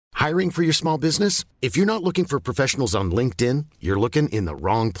Hiring for your small business? If you're not looking for professionals on LinkedIn, you're looking in the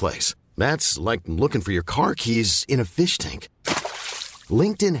wrong place. That's like looking for your car keys in a fish tank.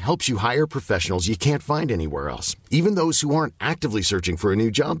 LinkedIn helps you hire professionals you can't find anywhere else, even those who aren't actively searching for a new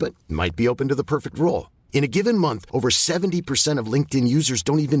job but might be open to the perfect role. In a given month, over 70% of LinkedIn users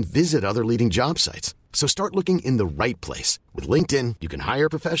don't even visit other leading job sites. So start looking in the right place. With LinkedIn, you can hire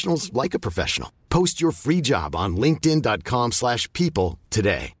professionals like a professional. Post your free job on linkedin.com/people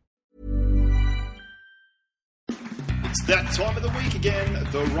today. It's that time of the week again.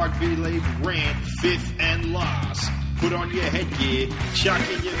 The Rugby League rant, fifth and last. Put on your headgear, chuck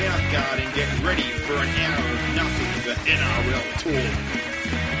in your mouthguard, and get ready for an hour of nothing but NRL talk.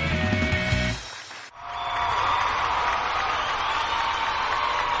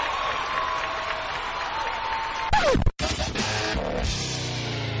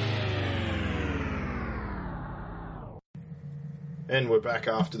 And we're back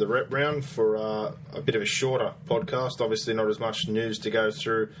after the rep round for a bit of a shorter podcast. Obviously not as much news to go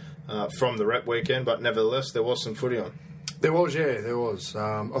through from the rep weekend, but nevertheless, there was some footy on. There was.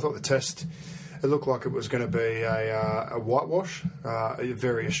 I thought the test, it looked like it was going to be a whitewash, a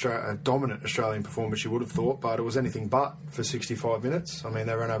very dominant Australian performance, you would have thought, but it was anything but for 65 minutes. I mean,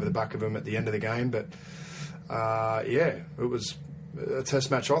 they ran over the back of them at the end of the game, but it was a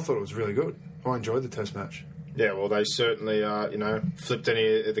test match. I thought it was really good. I enjoyed the test match. Yeah, well, they certainly, flipped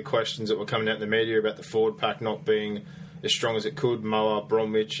any of the questions that were coming out in the media about the forward pack not being as strong as it could. Moa,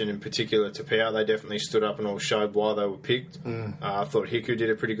 Bromwich, and in particular Tapau, they definitely stood up and all showed why they were picked. I thought Hiku did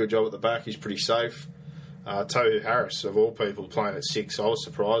a pretty good job at the back. He's pretty safe. Tohu Harris, of all people, playing at 6. I was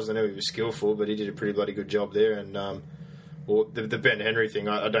surprised. I knew he was skillful, but he did a pretty bloody good job there. And the Ben Henry thing,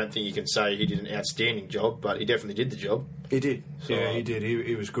 I don't think you can say he did an outstanding job, but he definitely did the job. He did. So, yeah, he did.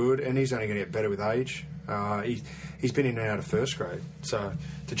 He was good, and he's only going to get better with age. He's been in and out of first grade, so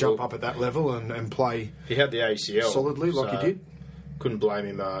to jump up at that level and play, he had the ACL solidly like he did. Couldn't blame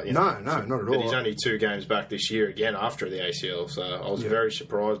him. No, not at all. But he's only 2 games back this year again after the ACL, so I was very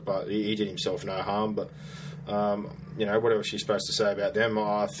surprised. But he did himself no harm. But what else are you supposed to say about them?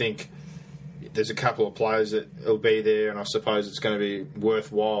 I think there's a couple of players that will be there, and I suppose it's going to be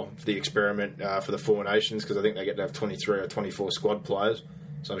worthwhile for the experiment for the Four Nations, because I think they get to have 23 or 24 squad players.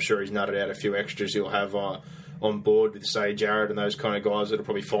 So I'm sure he's nutted out a few extras he'll have on board with, say, Jared and those kind of guys that'll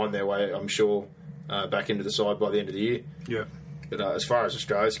probably find their way, I'm sure, back into the side by the end of the year. Yeah. But as far as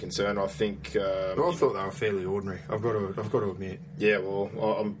Australia's concerned, I think... I thought they were fairly ordinary, I've got to admit. Yeah, well,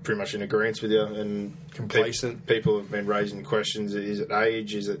 I'm pretty much in agreement with you. And complacent. People have been raising questions. Is it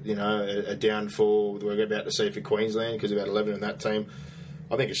age? Is it, a downfall we're about to see for Queensland because about 11 in that team?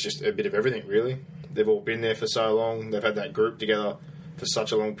 I think it's just a bit of everything, really. They've all been there for so long. They've had that group together for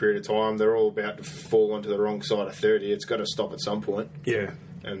such a long period of time. They're all about to fall onto the wrong side of 30. It's got to stop at some point. Yeah.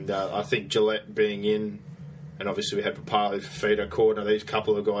 And I think Gillette being in, and obviously we had Papali, Fafita, Cordner, these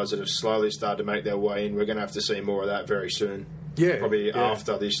couple of guys that have slowly started to make their way in. We're going to have to see more of that very soon. Yeah. Probably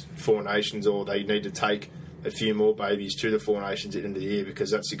after this Four Nations, or they need to take a few more babies to the Four Nations at the end of the year,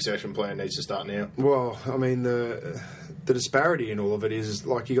 because that succession plan needs to start now. Well, I mean, the disparity in all of it is,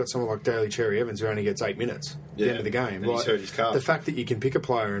 like, you got someone like Daly Cherry Evans who only gets 8 minutes at the end of the game. He's hurt his calf. The fact that you can pick a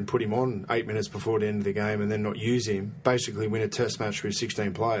player and put him on 8 minutes before the end of the game and then not use him, basically win a test match with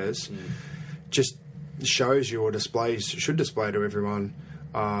 16 players, just shows you, or should display to everyone,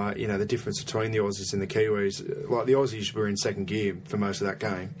 the difference between the Aussies and the Kiwis. Like, the Aussies were in second gear for most of that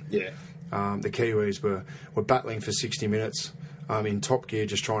game. Yeah. The Kiwis were battling for 60 minutes in top gear,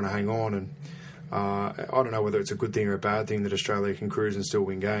 just trying to hang on. And I don't know whether it's a good thing or a bad thing that Australia can cruise and still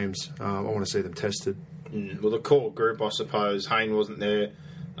win games. I want to see them tested. Well, the core group, I suppose, Hayne wasn't there.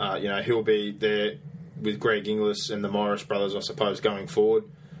 He'll be there with Greg Inglis and the Morris brothers, I suppose, going forward.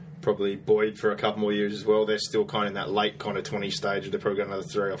 Probably Boyd for a couple more years as well. They're still kind of in that late kind of 20 stage. They've probably got another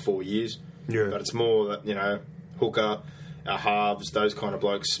 3 or 4 years. Yeah. But it's more that, Hooker, our halves, those kind of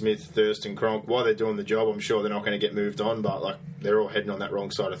blokes, Smith, Thurston, Cronk, while they're doing the job, I'm sure they're not going to get moved on, but they're all heading on that wrong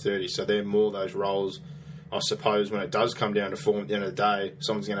side of 30, so they're more those roles. I suppose when it does come down to form at the end of the day,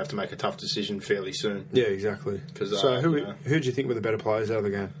 someone's going to have to make a tough decision fairly soon. Yeah, exactly. So who do you think were the better players out of the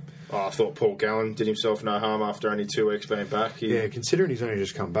game? I thought Paul Gallen did himself no harm after only 2 weeks being back. Considering he's only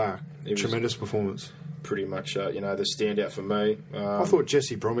just come back, tremendous performance. Pretty much, the standout for me. I thought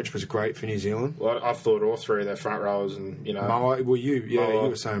Jesse Bromwich was great for New Zealand. Well, I thought all 3 of their front rowers, and Moa. Well, you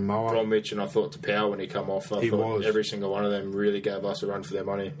were saying Moa, Bromwich, and I thought Tapau when he come off. I thought every single one of them really gave us a run for their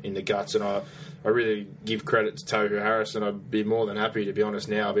money in the guts, and I really give credit to Tohu Harris, and I'd be more than happy, to be honest.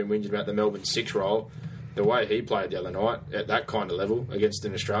 Now I've been whinging about the Melbourne 6 role. the way he played the other night at that kind of level against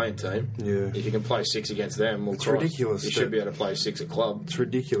an Australian team, if you can play 6 against them, well, it's ridiculous. You should be able to play 6 at club. It's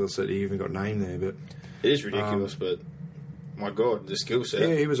ridiculous that he even got named there, but it is ridiculous, but my God, the skill set.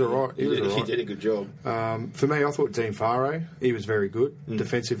 Yeah, he was all right. He did a good job. For me, I thought Dean Farrow, he was very good.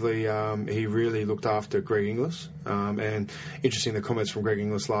 Defensively, he really looked after Greg Inglis. And interesting, the comments from Greg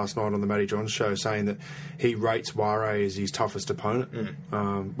Inglis last night on the Matty Johns show saying that he rates Ware as his toughest opponent,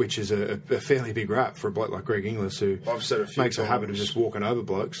 which is a fairly big rap for a bloke like Greg Inglis, who makes a habit of just walking over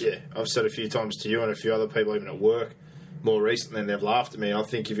blokes. Yeah, I've said a few times to you and a few other people, even at work, more recently, and they've laughed at me. I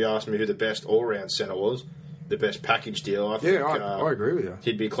think if you asked me who the best all-round centre was, the best package deal, I think I agree with you.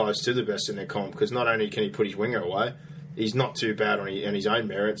 He'd be close to the best in their comp, because not only can he put his winger away, he's not too bad on his own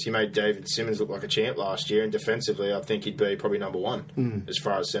merits. He made David Simmons look like a champ last year, and defensively, I think he'd be probably number one as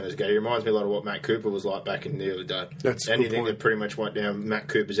far as centres go. He reminds me a lot of what Matt Cooper was like back in the early day. That's anything that pretty much went down Matt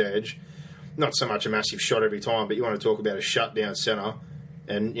Cooper's edge. Not so much a massive shot every time, but you want to talk about a shutdown centre,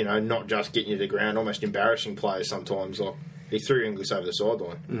 and not just getting you to the ground, almost embarrassing players sometimes. Like, he threw Inglis over the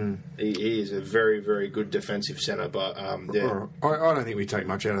sideline. He is a very, very good defensive centre, but I don't think we take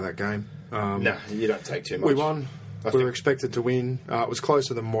much out of that game. No, you don't take too much. We won. We were expected to win. It was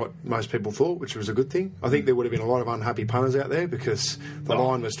closer than what most people thought, which was a good thing. I think there would have been a lot of unhappy punters out there because the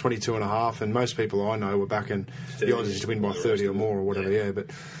line was 22.5, and most people I know were backing the Aussies to win by 30 or more or whatever. Yeah, but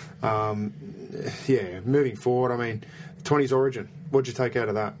moving forward, I mean, 20s Origin. What'd you take out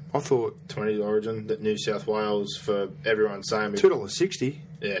of that? I thought 20s Origin, that New South Wales, for everyone saying $2.60.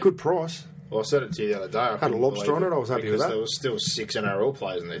 Yeah, good price. Well, I said it to you the other day. I had a lobster on it. I was happy with that. There was still 6 NRL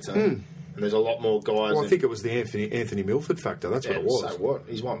players in their team. And there's a lot more guys. Well, I think it was the Anthony Milford factor. That's what it was. So what?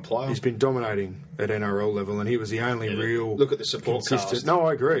 He's one player. He's been dominating at NRL level, and he was the only real. Look at the support cast. No,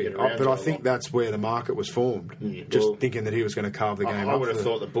 I agree, but I think that's where the market was formed. Thinking that he was going to carve the game up. I would have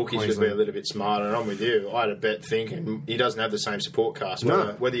thought the bookies would be a little bit smarter, and I'm with you. I had a bet thinking he doesn't have the same support cast.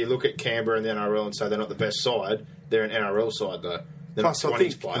 Whether you look at Canberra and the NRL and say they're not the best side, they're an NRL side though. They're Plus, not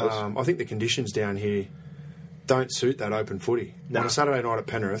 20s players. I think the conditions down here don't suit that open footy. On a Saturday night at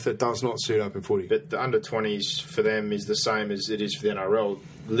Penrith, it does not suit open footy. But the under-20s for them is the same as it is for the NRL.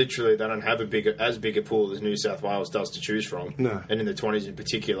 Literally, they don't have as big a pool as New South Wales does to choose from. No. And in the 20s in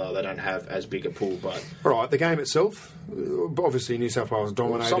particular, they don't have as big a pool. But all right, the game itself, obviously New South Wales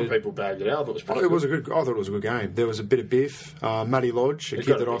dominated. Some people bagged it out, but it was pretty good. I thought it was a good game. There was a bit of biff. Matty Lodge, a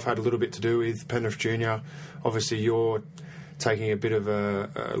kid that I've had a little bit to do with, Penrith Junior. Obviously, you're taking a bit of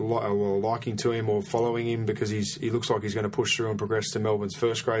a liking to him or following him because he looks like he's going to push through and progress to Melbourne's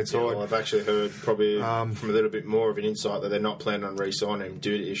first grade side. Well, I've actually heard probably from a little bit more of an insight that they're not planning on re-signing him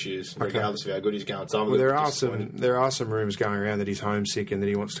due to issues, regardless of how good he's going. So there are some rumours going around that he's homesick and that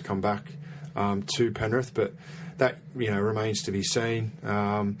he wants to come back to Penrith, but that remains to be seen.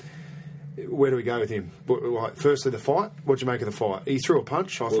 Where do we go with him? Firstly, the fight. What'd you make of the fight? He threw a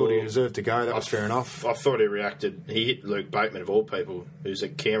punch. I thought he deserved to go. That was fair enough. I thought he reacted. He hit Luke Bateman, of all people, who's a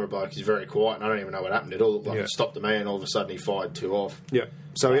Canberra bloke. He's very quiet, and I don't even know what happened. It all looked like it stopped the man, all of a sudden he fired 2 off. Yeah.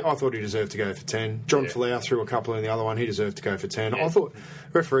 So I thought he deserved to go for 10. John Folau threw a couple in the other one. He deserved to go for 10. I thought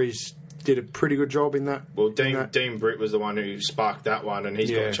referees did a pretty good job in that. Well, Dean Britt was the one who sparked that one, and he's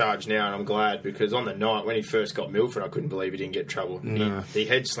got charged now, and I'm glad, because on the night when he first got Milford, I couldn't believe he didn't get trouble. No. He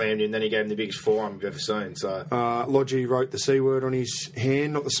head slammed him, then he gave him the biggest forearm I've ever seen. So Lodgy wrote the C word on his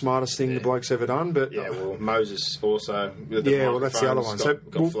hand, not the smartest thing the bloke's ever done, but Moses also. That's the other one.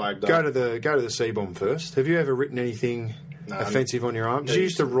 Got flagged up. Go to the C-bomb first. Have you ever written anything offensive on your arm? Did you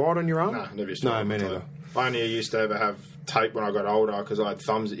used to write on your arm? No, never used to. No, me neither. I only used to ever have tape when I got older because I had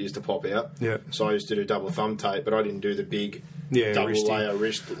thumbs that used to pop out. Yeah. So I used to do double thumb tape, but I didn't do the big double layer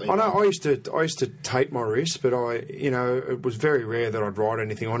wrist. I know. I used to tape my wrist, but it was very rare that I'd write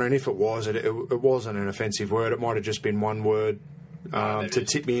anything on it. And if it was, it wasn't an offensive word. It might have just been one word. To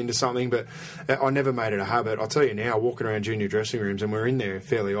tip me into something, but I never made it a habit. I'll tell you now, walking around junior dressing rooms, and we're in there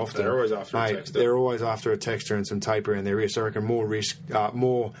fairly often. They're always after a texter. They're always after a texter and some tape around their wrists. I reckon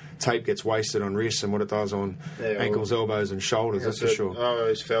more tape gets wasted on wrists than what it does on ankles, elbows, and shoulders. That's for sure. I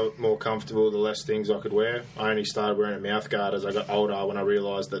always felt more comfortable the less things I could wear. I only started wearing a mouth guard as I got older when I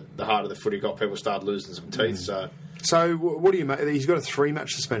realised that the harder the footy got, people started losing some teeth. So what do you make? He's got a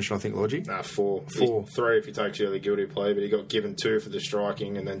 3-match suspension, I think, Lodgy. 4. 3 if he takes early guilty plea, but he got given 2 for the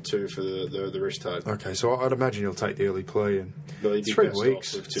striking and then 2 for the wrist tape. Okay, so I'd imagine he'll take the early plea. And 3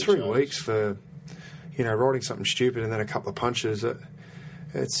 weeks. 3 weeks for writing something stupid and then a couple of punches.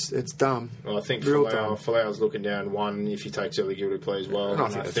 It's dumb. Well, I think Folau's looking down 1 if he takes early guilty plea as well. And I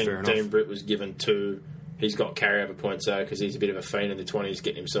think that's fair enough. Dean Britt was given 2. he's got carryover points though because he's a bit of a fiend in the 20s,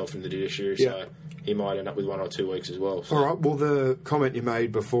 getting himself in the judiciary. Yeah. So he might end up with 1 or 2 weeks as well. So. All right. Well, the comment you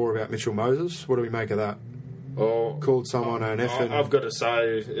made before about Mitchell Moses, what do we make of that? Well, Called someone an effing. I've got to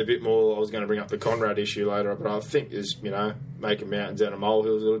say a bit more. I was going to bring up the Conrad issue later, but I think is making mountains out of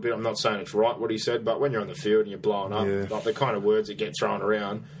molehills a little bit. I'm not saying it's right what he said, but when you're on the field and you're blowing up, like the kind of words that get thrown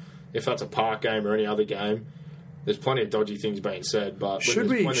around, if that's a park game or any other game, there's plenty of dodgy things being said. But should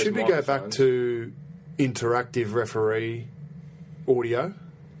we go back to interactive referee audio?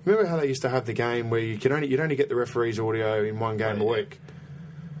 Remember how they used to have the game where you'd only get the referee's audio in one game a week?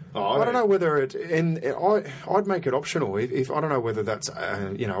 I don't know whether I'd make it optional. If I don't know whether that's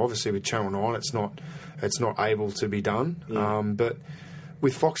obviously with Channel 9 it's not able to be done. But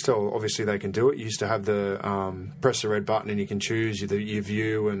with Foxtel, obviously they can do it. You used to have the press the red button and you can choose your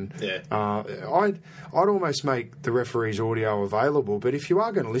view. And I'd almost make the referee's audio available. But if you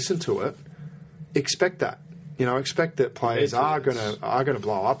are going to listen to it, expect that. Expect that players are going to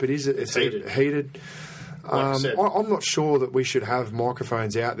blow up. It's heated. I'm not sure that we should have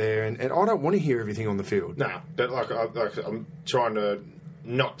microphones out there, and I don't want to hear everything on the field. No, but I'm trying to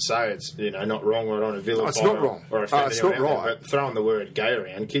not say it's not wrong or on a vilify. It's not wrong. Or it's not right. But throwing the word gay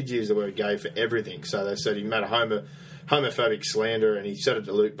around, kids use the word gay for everything. So they said he made a homophobic slander, and he said it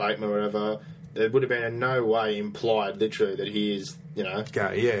to Luke Bateman or whatever. There would have been in no way implied, literally, that he is,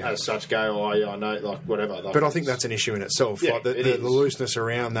 gay, as such gay, or I know, like, whatever. Like, but I think that's an issue in itself. Yeah, like the looseness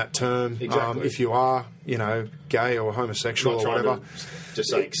around that term. Exactly. If you are, gay or homosexual or whatever, just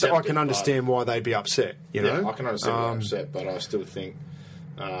say accept I can understand why they'd be upset. Yeah, I can understand why they're upset, but I still think.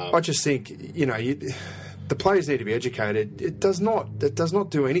 I just think the players need to be educated. It does not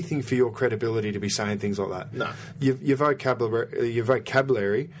do anything for your credibility to be saying things like that. No, your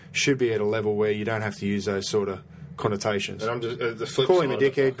vocabulary should be at a level where you don't have to use those sort of connotations. And I'm just the flip call side him a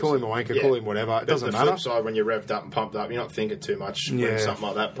dickhead, call him a wanker, call him whatever. It doesn't matter. The flip side, when you're revved up and pumped up, you're not thinking too much when something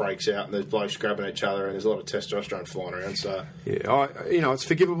like that breaks out and there's blokes grabbing each other and there's a lot of testosterone flying around. So it's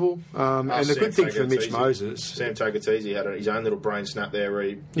forgivable. And the good thing for Mitch Moses, Sam Takatizi had his own little brain snap there where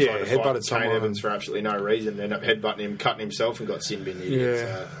he headbutted Kane Evans for absolutely no reason, ended up headbutting him, cutting himself, and got sin binned.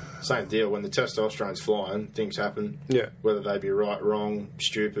 Yeah. Same deal. When the testosterone's flying, things happen. Yeah. Whether they be right, wrong,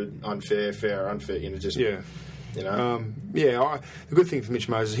 stupid, unfair, fair, or unfair. The good thing for Mitch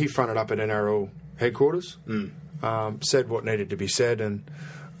Moses, he fronted up at NRL headquarters, said what needed to be said, and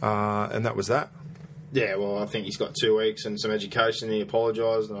that was that. Yeah, well, I think he's got 2 weeks and some education. He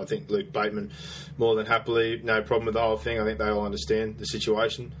apologised, and I think Luke Bateman, more than happily, no problem with the whole thing. I think they all understand the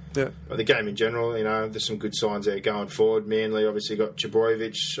situation. Yeah, but the game in general, there's some good signs there going forward. Manly obviously got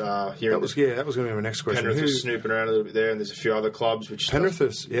Jabrovic here. That was going to be my next question. Penrith is snooping around a little bit there, and there's a few other clubs which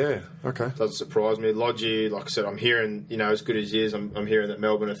doesn't surprise me. Lodgy, like I said, I'm hearing as good as he is, I'm hearing that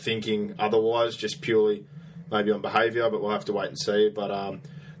Melbourne are thinking otherwise, just purely maybe on behaviour, but we'll have to wait and see. But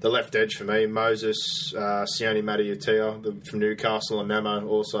the left edge for me, Moses, Sione Mata'utia from Newcastle, and Memo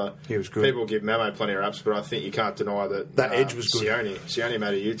also. He was good. People give Memo plenty of raps, but I think you can't deny that edge was good. Sione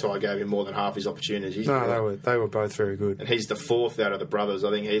Mata'utia gave him more than half his opportunities. They were both very good. And he's the fourth out of the brothers.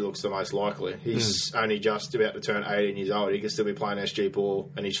 I think he looks the most likely. He's only just about to turn 18 years old. He can still be playing SG ball,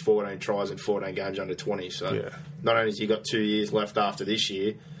 and he's 14 tries in 14 games under 20. So not only has he got 2 years left after this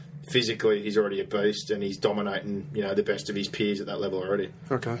year, physically he's already a beast, and he's dominating the best of his peers at that level already.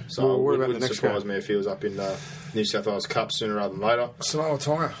 Okay, so it wouldn't surprise me if he was up in New South Wales Cup sooner rather than later. Samoa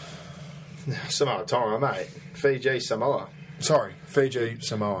Tonga, mate. Fiji Samoa. Sorry, Fiji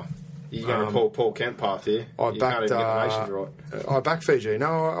Samoa. You're going to pull Paul Kent path here. You can't even get the nations right. I back Fiji.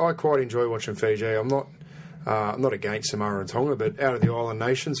 No, I quite enjoy watching Fiji. I'm not against Samoa and Tonga, but out of the island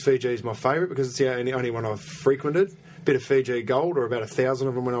nations, Fiji is my favourite because it's the only one I've frequented. Bit of Fiji gold, or about 1,000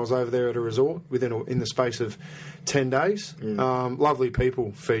 of them when I was over there at a resort in the space of 10 days. Lovely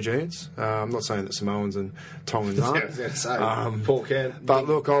people, Fijians. I'm not saying that Samoans and Tongans aren't. I was going to say, Paul Kent. But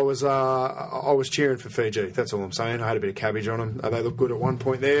look, I was cheering for Fiji. That's all I'm saying. I had a bit of cabbage on them. They looked good at one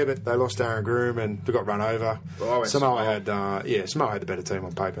point there, but they lost Aaron Groom and they got run over. Well, Samoa had the better team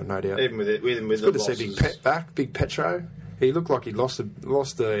on paper, no doubt. Even with the good to see Big Petro. He looked like he'd lost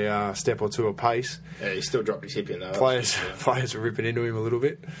a step or two of pace. Yeah, he still dropped his hip in though. Players were ripping into him a little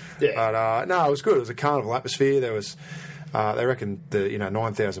bit. Yeah. But no, it was good. It was a carnival atmosphere. There was, they reckon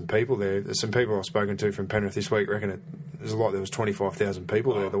 9,000 people there. There's some people I've spoken to from Penrith this week reckon there was 25,000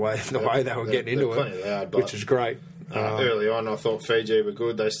 people there. The way they were getting into it, which is great. Early on, I thought Fiji were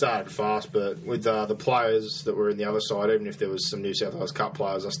good. They started fast, but with the players that were in the other side, even if there was some New South Wales Cup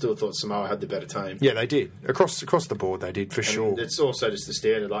players, I still thought Samoa had the better team. Yeah, they did. Across the board, they did, for sure. It's also just the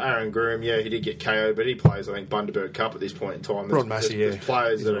standard. Like Aaron Groom, he did get KO, but he plays, I think, Bundaberg Cup at this point in time. Ron Massey, there's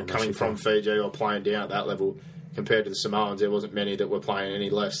players that are coming from Fiji or playing down at that level. Compared to the Samoans, there wasn't many that were playing any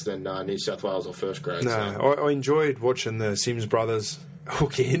less than New South Wales or first grade. No, so. I enjoyed watching the Sims brothers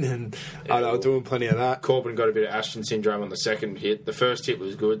hook in, and they were doing plenty of that. Corbin got a bit of Ashton syndrome on the second hit. The first hit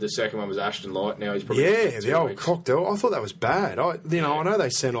was good. The second one was Ashton light. Now he's probably the old cocktail. I thought that was bad. I know they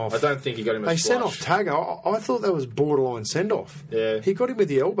sent off. I don't think he got him. They sent off Tagger. I thought that was borderline send off. Yeah, he got him with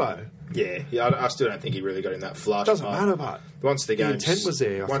the elbow. Yeah, I still don't think he really got in that flush. Doesn't matter, but once the intent was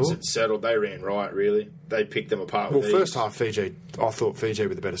there, once it settled, they ran right. Really, they picked them apart. Well, first half Fiji, I thought Fiji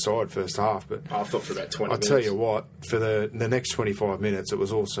were the better side first half, but I thought for about 20 minutes. I tell you what, for the next 25 minutes, it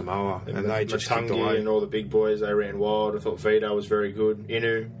was all Samoa, and they just kicked away. And all the big boys, they ran wild. I thought Vito was very good.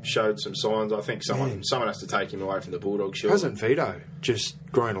 Inu showed some signs. I think someone has to take him away from the Bulldogs. Sure. Hasn't Vito just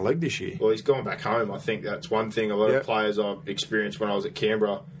grown a leg this year? Well, he's gone back home. I think that's one thing a lot of players I've experienced when I was at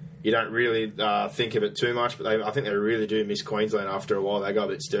Canberra. You don't really think of it too much, but I think they really do miss Queensland after a while. They go a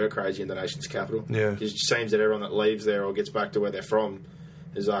bit stir-crazy in the nation's capital. Yeah. It just seems that everyone that leaves there or gets back to where they're from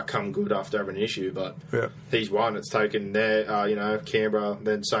has come good after having an issue. But he's one. It's taken there, Canberra,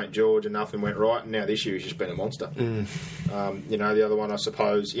 then St. George, and nothing went right. And now this year he's just been a monster. The other one, I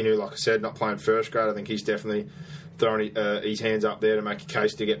suppose, like I said, not playing first grade. I think he's definitely throwing his hands up there to make a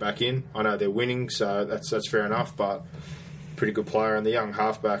case to get back in. I know they're winning, so that's fair enough, but pretty good player. And the young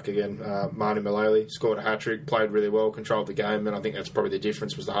halfback again, Manu Malele, scored a hat-trick, played really well, controlled the game, and I think that's probably the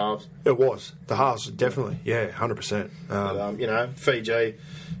difference was the halves. It was. The halves, definitely. Yeah, 100%. Fiji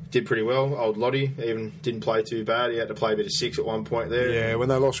did pretty well. Old Lottie even didn't play too bad. He had to play a bit of six at one point there. Yeah, when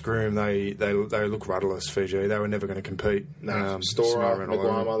they lost Groom, they looked rudderless, Fiji. They were never going to compete. Storer,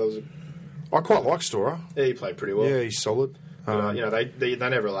 Maguama, I quite like Storer. Yeah, he played pretty well. Yeah, he's solid. They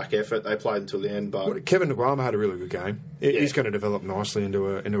never lack effort. They played until the end. But Kevin Naguama had a really good game. He's going to develop nicely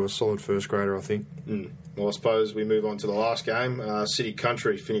into a solid first grader, I think. Well, I suppose we move on to the last game. City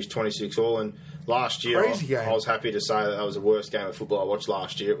Country finished 26-all, and last year I was happy to say that was the worst game of football I watched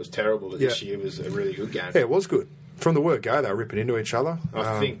last year. It was terrible, but this year was a really good game. Yeah, it was good. From the word go, they were ripping into each other.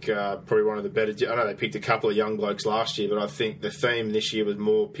 I think probably one of the better... I know they picked a couple of young blokes last year, but I think the theme this year was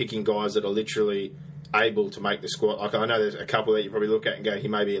more picking guys that are literally able to make the squad. Like, I know there's a couple that you probably look at and go, he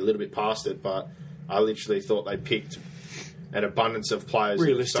may be a little bit past it, but I literally thought they picked an abundance of players.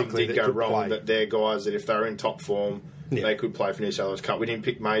 Realistically, that if something did go wrong, that they're guys that if they're in top form, they could play for New South Wales Cup. We didn't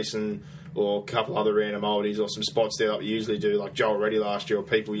pick Mason or a couple other random oldies or some spots there that we usually do, like Joel Reddy last year, or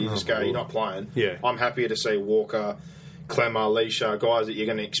people you just go, you're not playing. Yeah. I'm happier to see Walker, Clemmer, Leisha, guys that you're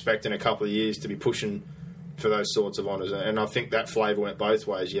going to expect in a couple of years to be pushing for those sorts of honours. And I think that flavour went both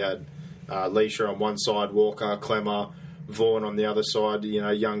ways. You had Leisha on one side, Walker, Clemmer, Vaughan on the other side,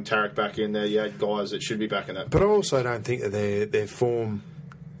 young Tarek back in there. You had guys that should be back in that. But I also don't think that their form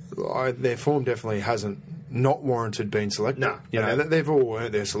definitely hasn't not warranted being selected. No, they've all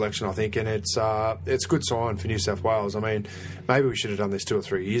earned their selection, I think, and it's a good sign for New South Wales. I mean, maybe we should have done this 2 or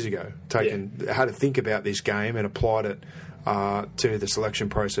 3 years ago, had to think about this game and applied it to the selection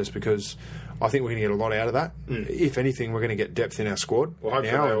process, because I think we're going to get a lot out of that. If anything, we're going to get depth in our squad. Well,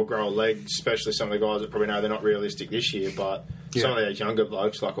 hopefully they all grow a leg, especially some of the guys that probably know they're not realistic this year, but some of those younger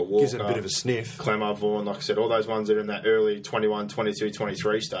blokes, like a Walker, gives it a bit of a sniff. Clemmer, Vaughan, like I said, all those ones that are in that early 21, 22,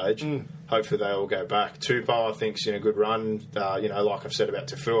 23 stage, hopefully they all go back. Tupou, I think, is in a good run, like I've said about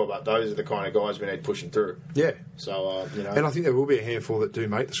Tafua, but those are the kind of guys we need pushing through. Yeah. So, And I think there will be a handful that do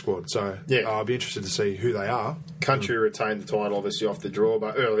make the squad, so I'll be interested to see who they are. Country retained the title, obviously, off the draw,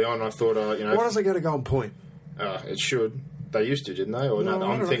 but early on I thought, Why does it go to Golden Point? It should. They used to, didn't they? Or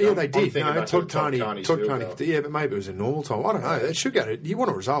they did. Todd Carney. Yeah, but maybe it was in normal time. I don't know. It should go to... You want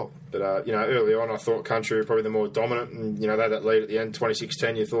a result. But, early on, I thought Country were probably the more dominant. And, they had that lead at the end,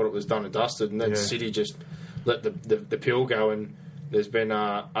 26-10. You thought it was done and dusted. And then City just let the pill go. And there's been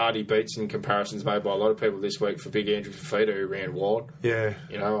Artie beats and comparisons made by a lot of people this week for Big Andrew Fafita, who ran wild. Yeah.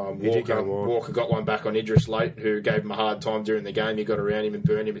 Walker got one back on Idris late, who gave him a hard time during the game. He got around him and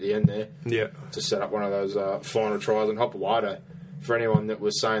burned him at the end there. Yeah. To set up one of those final tries. And Hopewada, for anyone that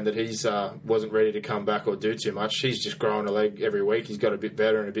was saying that he's wasn't ready to come back or do too much, he's just growing a leg every week. He's got a bit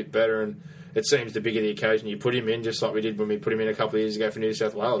better. And it seems the bigger the occasion you put him in, just like we did when we put him in a couple of years ago for New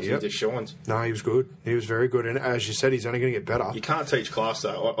South Wales. He just shines. No, he was good. He was very good. And as you said, he's only going to get better. You can't teach class,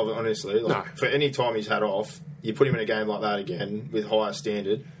 though, honestly. For any time he's had off, you put him in a game like that again with higher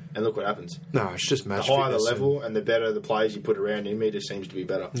standard, and look what happens. No, it's just The match higher the fitness level and the better the players you put around him, he just seems to be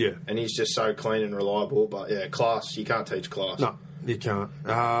better. Yeah. And he's just so clean and reliable. But, yeah, class, you can't teach class. No, you can't.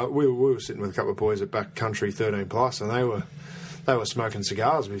 We were sitting with a couple of boys at Backcountry 13 Plus, and they were smoking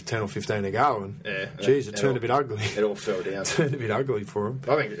cigars with 10 or 15 to go, and geez, it turned a bit ugly. It all fell down. Turned a bit ugly for them.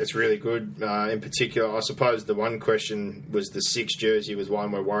 I think it's really good. In particular, I suppose the one question was the 6 jersey was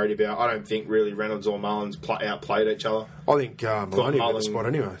one we're worried about. I don't think really Reynolds or Mullins outplayed each other. I think Maloney got the spot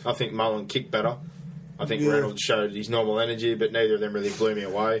anyway. I think Mullen kicked better. I think Reynolds showed his normal energy, but neither of them really blew me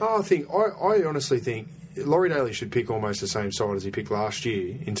away. I honestly think Laurie Daly should pick almost the same side as he picked last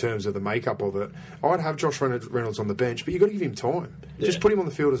year in terms of the makeup of it. I'd have Josh Reynolds on the bench, but you've got to give him time. Yeah. Just put him on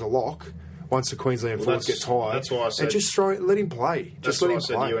the field as a lock once the Queensland forwards get tired. That's why I said, and just let him play. That's what I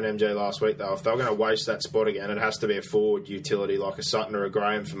said to you and MJ last week, though. If they were going to waste that spot again, it has to be a forward utility like a Sutton or a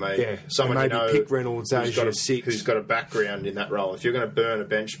Graham for me. Yeah, someone and maybe pick Reynolds as your 6. Who's got a background in that role. If you're going to burn a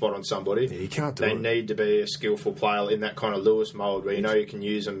bench spot on somebody, you can't do they it. need to be a skillful player in that kind of Lewis mould where you know you can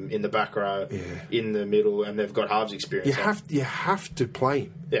use them in the back row, in the middle, and they've got halves experience. You have to play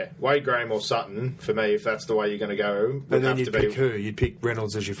him. Yeah, Wade Graham or Sutton, for me, if that's the way you're going to go, and then you'd pick who? You'd pick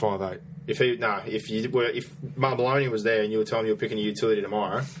Reynolds as your 5'8". If Maloney was there and you were telling me you were picking a utility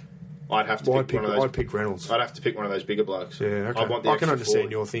tomorrow, I'd have to pick one of those. I'd pick Reynolds. I'd have to pick one of those bigger blokes. Yeah, okay. I can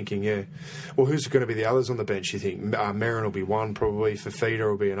understand your thinking. Yeah. Well, who's going to be the others on the bench? You think Merrin will be one, probably. Fafita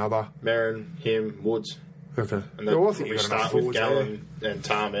will be another. Merrin, him, Woods. Okay. And then I think you start with Gallen and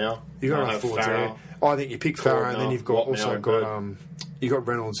Tarmow. You got enough forwards there. I think you pick Farah, and then you've got you got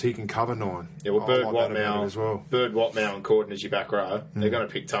Reynolds. He can cover 9. Yeah, well, Bird, like Watmow as well. Bird, Watmow, and Corden as your back row. They're going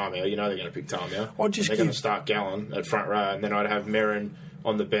to pick Tarmow. You know they're going to pick Tarmow. They're going to start Gallen at front row, and then I'd have Merrin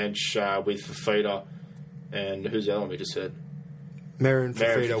on the bench with Fafita, and who's the other one we just said? Merrin,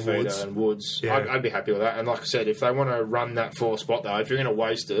 Fafita, Woods. And Woods. Yeah. I'd be happy with that. And like I said, if they want to run that 4 spot, though, if you're going to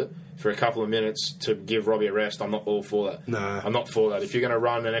waste it for a couple of minutes to give Robbie a rest, I'm not all for that. No. I'm not for that. If you're going to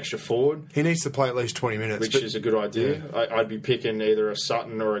run an extra forward... He needs to play at least 20 minutes. Which is a good idea. Yeah. I'd be picking either a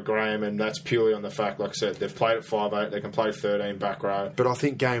Sutton or a Graham, and that's purely on the fact, like I said, they've played at 5'8", they can play 13 back row. But I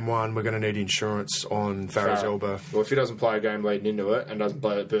think game 1, we're going to need insurance on Farah's elbow. Well, if he doesn't play a game leading into it and doesn't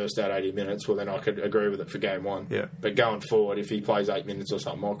play it burst out 80 minutes, well, then I could agree with it for game 1. Yeah. But going forward, if he plays 8 minutes or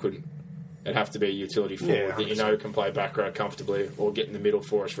something, I couldn't. It'd have to be a utility forward that you know can play back row comfortably or get in the middle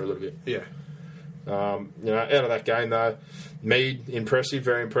for us for a little bit. Yeah. Out of that game, though, Mead, impressive,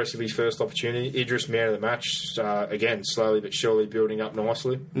 very impressive, his first opportunity. Idris, man of the match, again, slowly but surely building up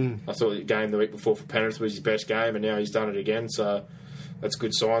nicely. I thought the game the week before for Penrith was his best game, and now he's done it again, so that's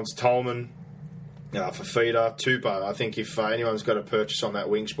good signs. Tolman, Fafita, Tupou. I think if anyone's got a purchase on that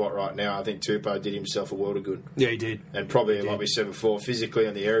wing spot right now, I think Tupou did himself a world of good. Yeah, he did. And probably, like we said before, physically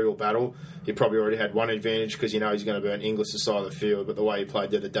in the aerial battle, he probably already had one advantage because you know he's going to burn Inglis' side of the field, but the way he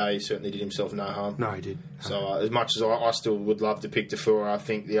played the other day, he certainly did himself no harm. No, he did. So as much as I still would love to pick Tafura, I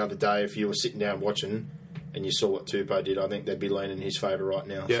think the other day, if you were sitting down watching and you saw what Tupou did, I think they'd be leaning in his favour right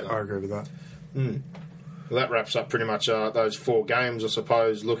now. Yeah, I agree with that. Well, that wraps up pretty much those 4 games, I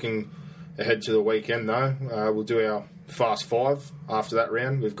suppose. Looking ahead to the weekend, though, we'll do our fast 5 after that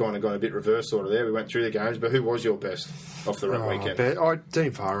round. We've kind of gone a bit reverse order there. We went through the games, but who was your best off the weekend?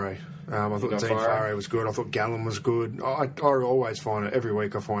 Dean Farre. I thought Dean Farre was good. I thought Gallen was good. I always find it, every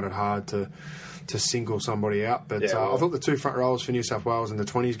week I find it hard to single somebody out. But I thought the 2 front rows for New South Wales in the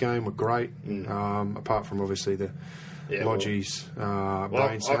 20s game were great, apart from obviously the Lodgies,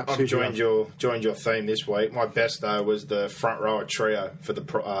 brain snaps. I've joined your theme this week. My best, though, was the front rower trio for the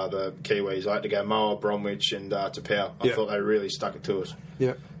Kiwis. I had to go Moa, Bromwich and Tapau. I thought they really stuck it to us.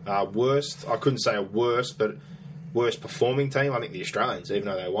 Yeah. Worst, I couldn't say a worst, but worst performing team, I think the Australians, even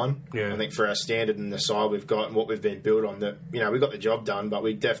though they won. Yeah. I think for our standard and the side we've got and what we've been built on, that we got the job done, but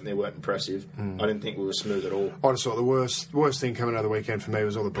we definitely weren't impressive. I didn't think we were smooth at all. I just thought the worst thing coming out of the weekend for me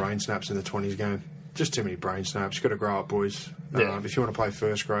was all the brain snaps in the 20s game. Just too many brain snaps. You've got to grow up, boys. If you want to play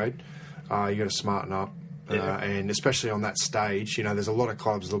first grade, you've got to smarten up. And especially on that stage, there's a lot of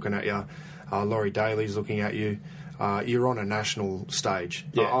clubs looking at you. Laurie Daly's looking at you. You're on a national stage.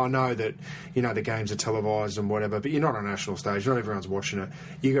 Yeah. I know that, the games are televised and whatever, but you're not on a national stage. Not everyone's watching it.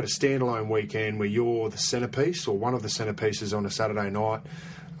 You've got a standalone weekend where you're the centrepiece or one of the centrepieces on a Saturday night.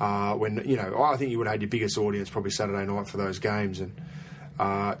 When, I think you would have had your biggest audience probably Saturday night for those games. And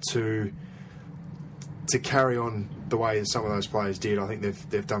to carry on the way some of those players did, I think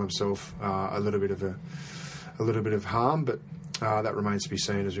they've done themselves a little bit of harm, but that remains to be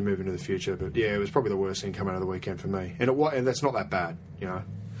seen as we move into the future. But yeah, it was probably the worst thing coming out of the weekend for me, and that's not that bad,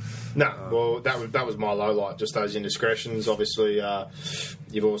 No, well, that was my low light, just those indiscretions. Obviously,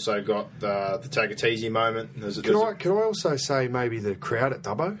 you've also got the Tagatese moment. Can I also say maybe the crowd at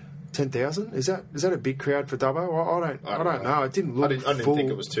Dubbo? 10,000? Is that a big crowd for Dubbo? I don't know. It didn't look. I didn't think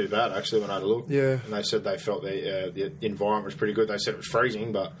it was too bad actually when I had a look. Yeah, and they said they felt the environment was pretty good. They said it was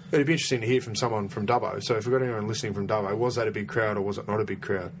freezing, but it'd be interesting to hear from someone from Dubbo. So if we've got anyone listening from Dubbo, was that a big crowd or was it not a big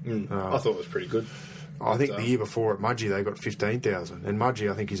crowd? I thought it was pretty good. I think the year before at Mudgee they got 15,000, and Mudgee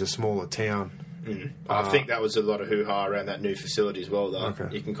I think is a smaller town. I think that was a lot of hoo-ha around that new facility as well, though.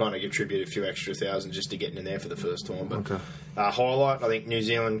 Okay. You can kind of contribute a few extra thousand just to getting in there for the first time. But highlight, I think New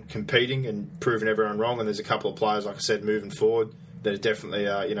Zealand competing and proving everyone wrong, and there's a couple of players, like I said, moving forward that are definitely,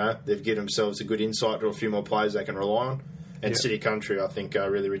 they've given themselves a good insight to a few more players they can rely on. And City Country, I think,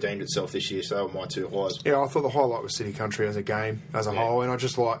 really redeemed itself this year, so they were my two highs. Yeah, I thought the highlight was City Country as a game, as a whole, and I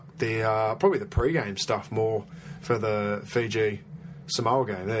just like the probably the pre-game stuff more for the Fiji Samoa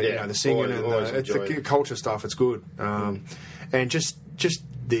game. The singing and the culture stuff. It's good, and just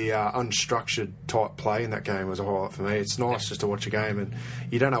the unstructured type play in that game was a highlight for me. It's nice just to watch a game and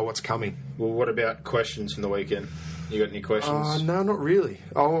you don't know what's coming. Well, what about questions from the weekend? You got any questions? No, not really.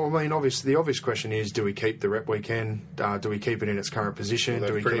 I mean, obviously, the obvious question is: do we keep the rep weekend? Do we keep it in its current position?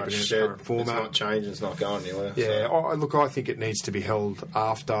 Do we keep it in its current format? It's not changing. It's not going anywhere. Yeah, I think it needs to be held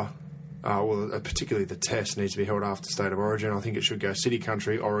after. Particularly the test needs to be held after State of Origin. I think it should go City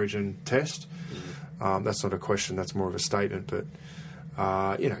Country, Origin, Test. That's not a question, that's more of a statement. But,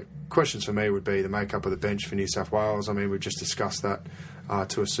 questions for me would be the makeup of the bench for New South Wales. I mean, we've just discussed that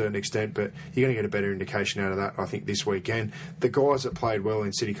to a certain extent, but you're going to get a better indication out of that, I think, this weekend. The guys that played well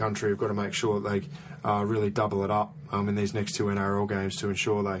in City Country have got to make sure that they really double it up in these next two NRL games to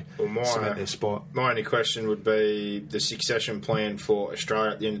ensure they cement their spot. My only question would be the succession plan for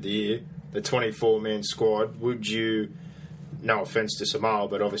Australia at the end of the year, the 24-man squad. Would you, no offence to Samoa,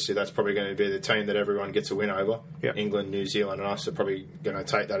 but obviously that's probably going to be the team that everyone gets a win over. Yep. England, New Zealand and us are probably going to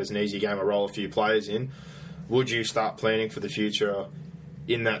take that as an easy game and roll a few players in. Would you start planning for the future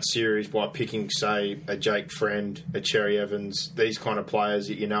in that series by picking, say, a Jake Friend, a Cherry Evans, these kind of players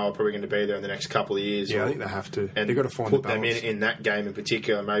that you know are probably going to be there in the next couple of years? Yeah, I think they have to. And they've got to find put the balance. them in that game in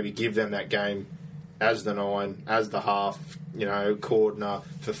particular, maybe give them that game as the 9, as the half, Cordner,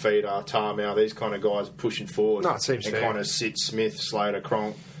 Fafita, Tarmow, these kind of guys pushing forward. No, it seems and fair. kind of sit Smith, Slater,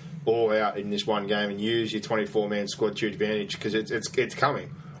 Cronk all out in this one game and use your 24-man squad to your advantage because it's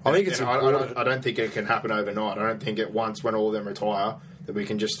coming. I think it's important. I don't think it can happen overnight. I don't think at once when all of them retire that we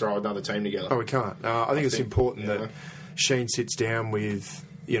can just throw another team together. Oh, we can't. I think it's important that Sheen sits down with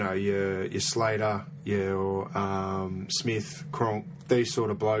your Slater, your Smith, Cronk, these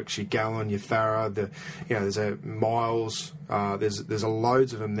sort of blokes, your Gallen, your Farah, there's a Miles, there's a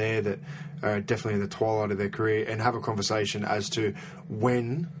loads of them there that are definitely in the twilight of their career, and have a conversation as to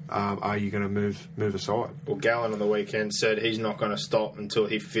when are you going to move aside. Well, Gallen on the weekend said he's not going to stop until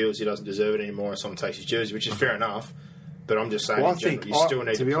he feels he doesn't deserve it anymore and someone takes his jersey, which is fair enough. But I'm just saying, I think you still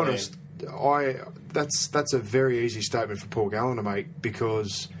need to be plan. honest. That's a very easy statement for Paul Gallen to make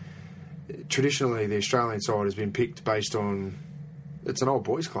because traditionally the Australian side has been picked based on it's an old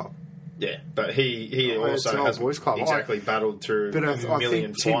boys club. Yeah, but he also hasn't exactly battled through a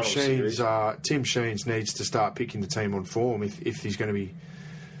million final series. Tim Sheens needs to start picking the team on form if he's going to be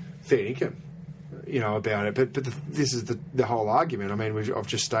fair income, about it. But this is the whole argument. I mean, I've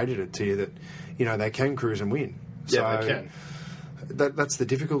just stated it to you that they can cruise and win. Yeah, they can. That's the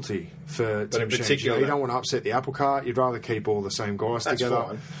difficulty for Tim Sheens. You don't want to upset the apple cart. You'd rather keep all the same guys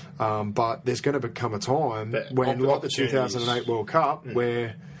together. But there's going to become a time when, like the 2008 World Cup,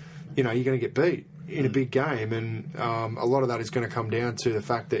 where you're going to get beat in a big game, and a lot of that is going to come down to the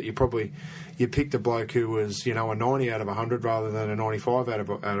fact that you picked a bloke who was a 90 out of 100 rather than a 95 out of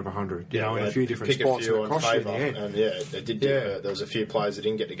 100. In a few different spots, and it cost you in the end. And they did. There was a few players that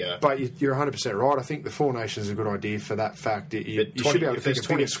didn't get to go. But you're 100% right. I think the Four Nations is a good idea for that fact. You should be able to pick a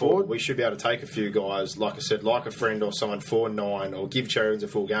bigger squad. We should be able to take a few guys, like I said, like a Friend or someone 4-9, or give Cherry Evans a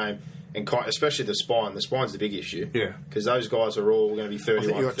full game. And especially the spine. The spine's the big issue. Yeah. Because those guys are all going to be 31. I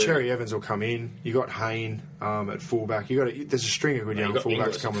think you got Cherry Evans will come in. You got Hayne at fullback. There's a string of good young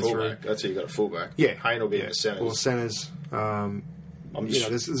fullbacks coming through. That's who you got a fullback. Yeah. Hayne will be in the centres. Well, centres.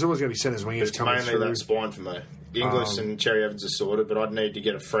 There's always going to be centres wingers coming through. It's mainly that spine for me. Inglis and Cherry Evans are sorted, but I'd need to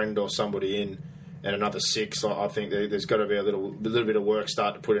get a Friend or somebody in and another 6. I think there's got to be a little bit of work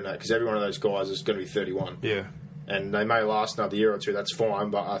start to put in that because every one of those guys is going to be 31. Yeah. And they may last another year or two, that's fine,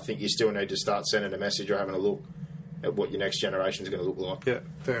 but I think you still need to start sending a message or having a look at what your next generation is going to look like. Yeah,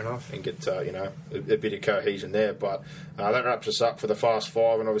 fair enough. And get, a bit of cohesion there. But that wraps us up for the Fast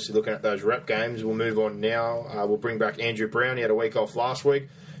Five, and obviously looking at those rep games. We'll move on now. We'll bring back Andrew Brown. He had a week off last week.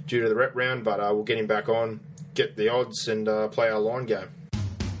 due to the rep round, but we'll get him back on, get the odds, and play our line game.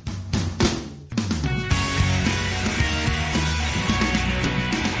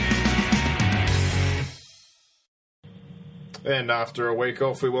 And after a week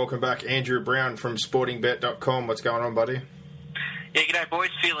off, we welcome back Andrew Brown from sportingbet.com. What's going on, buddy? Yeah, g'day, boys.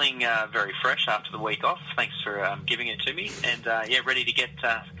 Feeling very fresh after the week off. Thanks for giving it to me. And, ready to get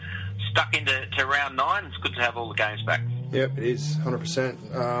stuck into round 9. It's good to have all the games back. Yep, it is,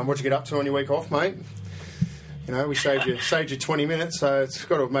 100%. What'd you get up to on your week off, mate? You know, we saved you 20 minutes, so it's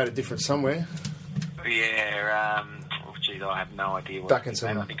got to have made a difference somewhere. Yeah, I have no idea what. I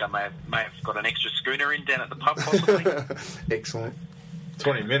think I may have got an extra schooner in down at the pub, possibly. Excellent.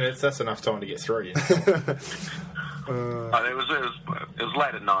 20 minutes, that's enough time to get through. It was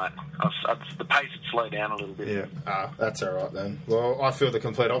late at night. The pace had slowed down a little bit. Yeah. That's all right then. Well, I feel the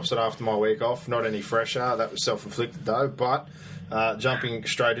complete opposite after my week off. Not any fresher. That was self-inflicted though. But jumping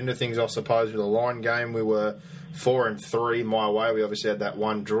straight into things, I suppose, with a line game, we were 4-3 my way. We obviously had that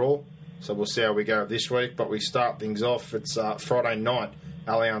one draw. So we'll see how we go this week. But we start things off. It's Friday night,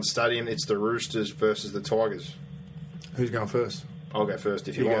 Allianz Stadium. It's the Roosters versus the Tigers. Who's going first? I'll go first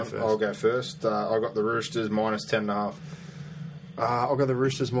if you want. I'll go first. I got the Roosters minus 10.5. I'll go the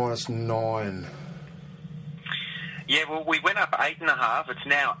Roosters minus 9. Yeah, well, we went up 8.5. It's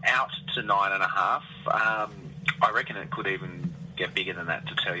now out to 9.5. I reckon it could even get bigger than that,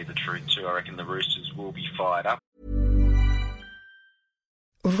 to tell you the truth, too. I reckon the Roosters will be fired up.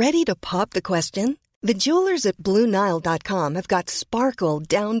 Ready to pop the question? The jewelers at BlueNile.com have got sparkle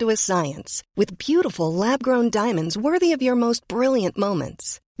down to a science with beautiful lab-grown diamonds worthy of your most brilliant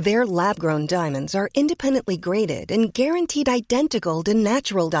moments. Their lab-grown diamonds are independently graded and guaranteed identical to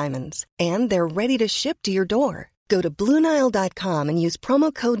natural diamonds, and they're ready to ship to your door. Go to BlueNile.com and use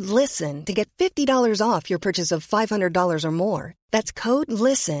promo code LISTEN to get $50 off your purchase of $500 or more. That's code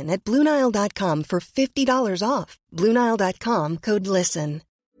LISTEN at BlueNile.com for $50 off. BlueNile.com, code LISTEN.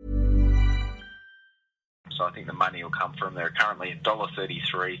 So I think the money will come from. They're currently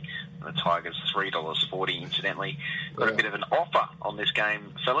 $1.33 and the Tigers $3.40, incidentally. Got a bit of an offer on this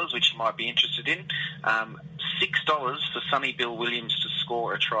game, fellas, which you might be interested in. $6 for Sonny Bill Williams to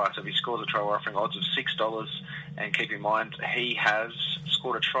score a try. So if he scores a try, we're offering odds of $6. And keep in mind, he has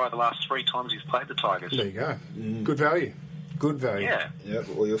scored a try the last 3 times he's played the Tigers. There you go. Good value. Good value. Yeah.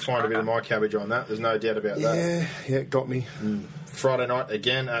 Well, you'll find a bit of my cabbage on that. There's no doubt about that. Yeah, it got me. Friday night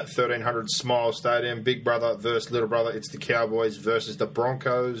again at 1300 Smile Stadium. Big brother versus little brother. It's the Cowboys versus the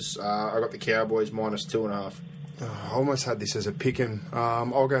Broncos. I got the Cowboys minus 2.5. I almost had this as a pick-em.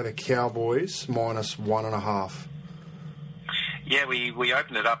 I'll go the Cowboys minus 1.5. Yeah, we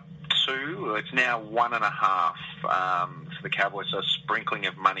opened it up to. It's now 1.5 for the Cowboys. So a sprinkling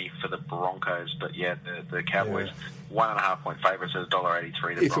of money for the Broncos. But yeah, the Cowboys 1.5 point favourites at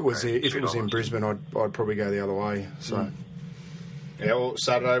 $1.83. If it was in Brisbane, I'd probably go the other way. So. Yeah, well,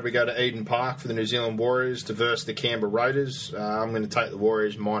 Saturday we go to Eden Park for the New Zealand Warriors to verse the Canberra Raiders. I'm going to take the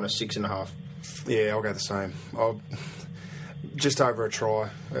Warriors minus 6.5. Yeah, I'll go the same. Just over a try.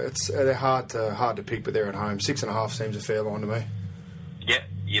 They're hard to pick, but they're at home. 6.5 seems a fair line to me. Yeah,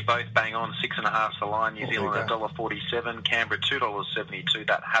 you're both bang on. 6.5's the line. New Zealand $1.47, Canberra $2.72.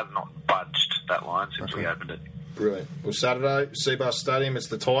 That has not budged, that line, since we opened it. Brilliant. Well, Saturday, Seabus Stadium, it's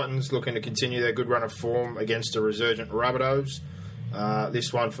the Titans looking to continue their good run of form against the resurgent Rabbitohs.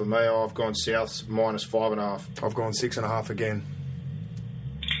 This one for me, I've gone Souths minus 5.5. I've gone 6.5 again.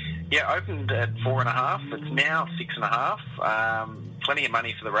 Yeah, opened at 4.5. It's now 6.5. Plenty of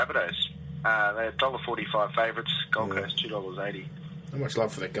money for the Rabbitohs. They're $1.45 favourites. Gold Coast $2.80. Not much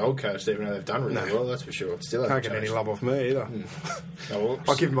love for the Gold Coast, even though they've done really well, that's for sure. It's still can't get any love off me either.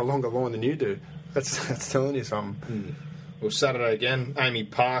 I'll give them a longer line than you do. That's telling you something. Well, Saturday again, Amy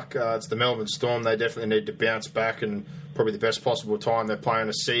Park. It's the Melbourne Storm. They definitely need to bounce back, and probably the best possible time. They're playing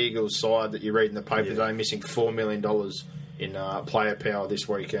a Sea Eagles side that you read in the paper today, missing $4 million in player power this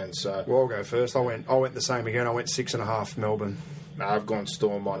weekend. So, well, I'll go first. I went the same again. I went 6.5 Melbourne. No, I've gone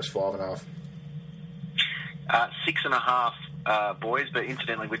Storm minus 5.5. 6.5. Boys, but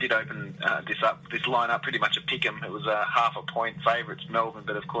incidentally, we did open this line up pretty much a pick-em. It was a half a point favourites Melbourne,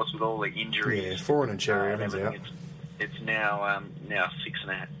 but of course with all the injuries, Foran and Cherry Evans out. It's now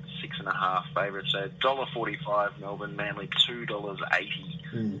 6.5 favourites. So $1.45 Melbourne, Manly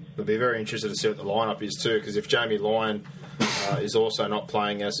 $2.80. I'd be very interested to see what the lineup is too, because if Jamie Lyon is also not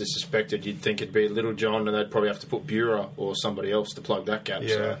playing as is suspected, you'd think it'd be Little John, and they'd probably have to put Bureau or somebody else to plug that gap. Yeah.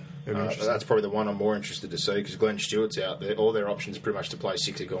 So That's probably the one I'm more interested to see because Glenn Stewart's out there. All their options pretty much to play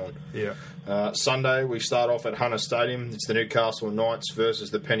 6 are gone. Yeah. Sunday, we start off at Hunter Stadium. It's the Newcastle Knights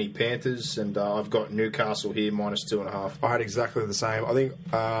versus the Penny Panthers, and I've got Newcastle here -2.5. I had exactly the same. I think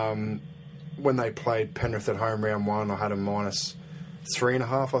when they played Penrith at home round 1, I had a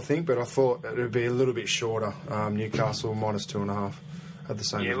 -3.5, I think, but I thought it would be a little bit shorter. Newcastle -2.5. Had the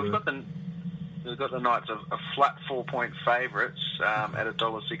same. Yeah, we've got the Knights a flat 4-point favourites at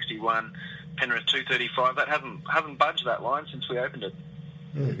 $1.61. Penrith 2.35. That hasn't budged that line since we opened it.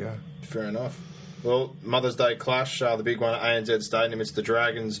 There you go. Fair enough. Well, Mother's Day clash, the big one at ANZ Stadium. It's the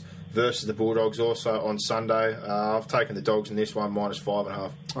Dragons versus the Bulldogs also on Sunday. I've taken the Dogs in this one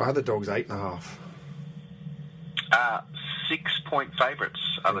 -5.5. I had the Dogs 8.5. 6-point favourites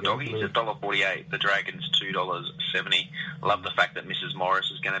are the Doggies at $1.48. The Dragons $2.70. Love the fact that Mrs. Morris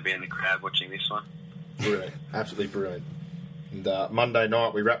is going to be in the crowd watching this one. Brilliant, absolutely brilliant. And Monday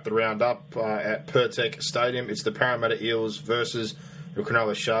night we wrap the round up at Pertec Stadium. It's the Parramatta Eels versus the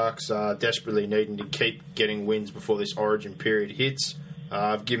Cronulla Sharks, desperately needing to keep getting wins before this Origin period hits.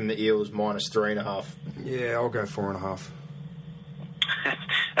 I've given the Eels -3.5. Yeah, I'll go 4.5.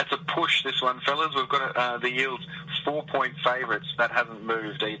 That's a push, this one, fellas. We've got the Eels 4-point favourites. That hasn't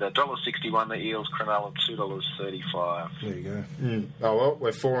moved either. $1.61 the Eels, Cronulla $2.35. There you go. Oh, well,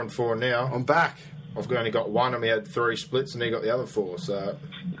 we're 4-4 now. I'm back. I've only got one, and we had 3 splits, and he got the other 4. So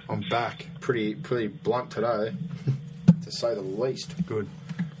I'm back. Pretty blunt today, to say the least. Good.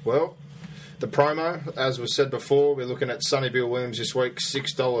 Well, the promo, as was said before, we're looking at Sonny Bill Williams this week,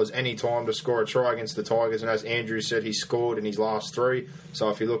 $6 any time to score a try against the Tigers. And as Andrew said, he scored in his last 3. So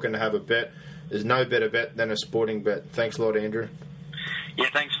if you're looking to have a bet, there's no better bet than a sporting bet. Thanks a lot, Andrew. Yeah,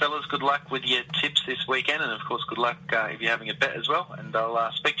 thanks, fellas. Good luck with your tips this weekend. And, of course, good luck if you're having a bet as well. And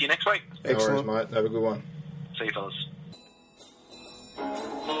I'll speak to you next week. Excellent. No worries, mate. Have a good one. See you, fellas.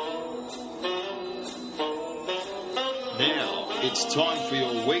 Now it's time for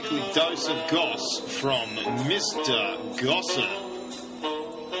your weekly dose of goss from Mr. Gossip.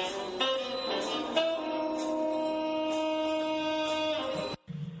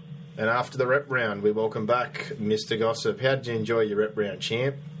 And after the rep round, we welcome back Mr. Gossip. How did you enjoy your rep round,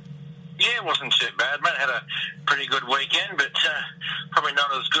 champ? Yeah, it wasn't too bad, mate. Had a pretty good weekend, but probably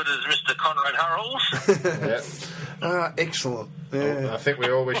not as good as Mr. Conrad Hurrells. Yeah. Excellent. Yeah. I think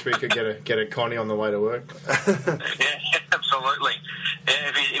we all wish we could get a Connie on the way to work. Yeah, absolutely. Yeah,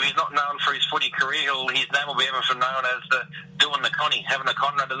 if he's not known for his footy career, his name will be ever known as doing the Connie, having a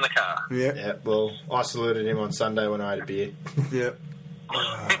Conrad in the car. Yeah. Yeah. Well, I saluted him on Sunday when I had a beer. Yeah.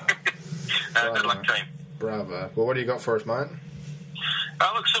 Good luck to him. Bravo. Well, what do you got for us, mate?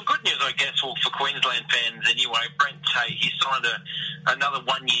 Look, some good news, I guess, for Queensland fans anyway. Brent Tate, he signed another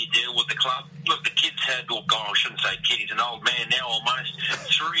one-year deal with the club. Look, the kid's had, I shouldn't say kid, he's an old man now almost,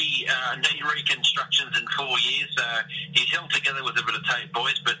 3 knee reconstructions in 4 years. He's held together with a bit of Tate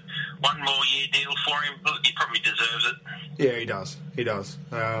boys, but 1 more year deal for him. Look, he probably deserves it. Yeah, he does. He does.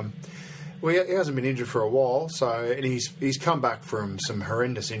 Well, he hasn't been injured for a while, and he's come back from some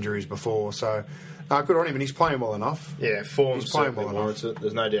horrendous injuries before, so good on him, and he's playing well enough. Yeah, form's he's playing well well enough. enough.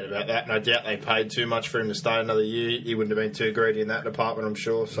 There's no doubt about that. No doubt they paid too much for him to stay another year. He wouldn't have been too greedy in that department, I'm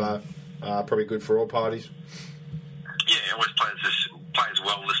sure. So probably good for all parties. Yeah, he always plays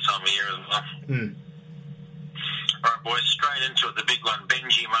well this time of year as well. All right, boys, straight into it, the big one,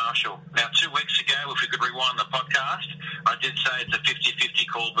 Benji Marshall. Now, 2 weeks ago, if we could rewind the podcast, I did say it's a 50-50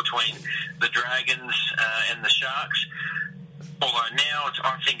 call between the Dragons and the Sharks. Although now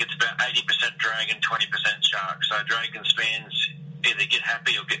I think it's about 80% Dragon, 20% Sharks. So Dragons fans either get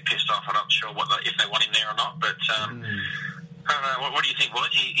happy or get pissed off. I'm not sure if they want him there or not. But I don't know. What do you think, Willis?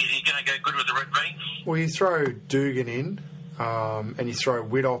 Is he going to go good with the Red V? Well, you throw Dugan in, and you throw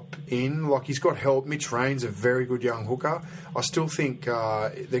Widdop in. Like, he's got help. Mitch Rain's a very good young hooker. I still think they're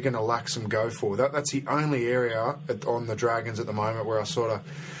going to lack some go for. That's the only area on the Dragons at the moment where I sort of...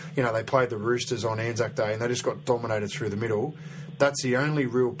 they played the Roosters on Anzac Day and they just got dominated through the middle. That's the only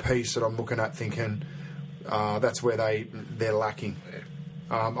real piece that I'm looking at thinking that's where they're lacking.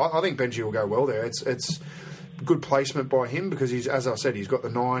 I think Benji will go well there. It's good placement by him because he's, as I said, he's got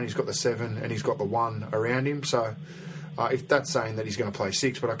the 9, he's got the 7 and he's got the 1 around him. So if that's saying that he's going to play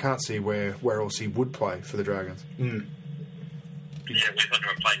 6, but I can't see where else he would play for the Dragons. Yeah, he's not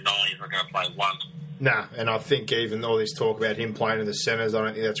going to play 9, he's not going to play 1. Nah, and I think even all this talk about him playing in the centres, I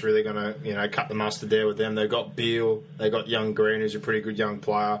don't think that's really going to, cut the mustard there with them. They've got Beale, they've got young Green, who's a pretty good young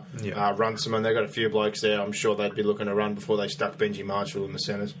player. Yeah. Runciman, they've got a few blokes there. I'm sure they'd be looking to run before they stuck Benji Marshall in the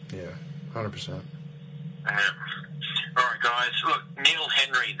centres. Yeah, 100%. All right, guys. Look, Neil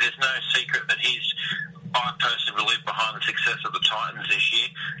Henry, there's no secret that I personally believe behind the success of the Titans this year.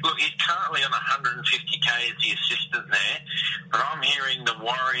 Look,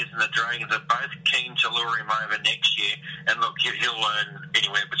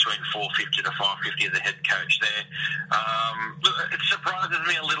 between 450 to 550 as a head coach there. Look, it surprises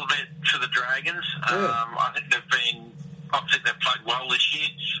me a little bit for the Dragons. I think they've played well this year,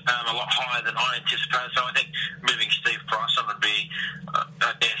 a lot higher than I anticipated. So I think moving Steve Price on would be, I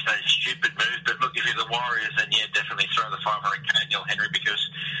dare say, a stupid move. But look, if you're the Warriors, then yeah, definitely throw the 500k at Neil Henry, because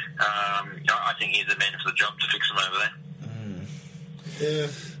I think he's the man for the job to fix them over there. Yeah.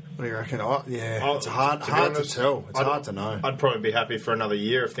 What do you reckon? It's hard to tell. It's hard to know. I'd probably be happy for another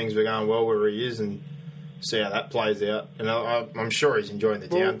year if things were going well where he is, and see how that plays out. And I'm sure he's enjoying the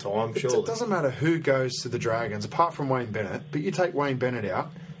downtime, surely. It doesn't matter who goes to the Dragons, apart from Wayne Bennett, but you take Wayne Bennett out,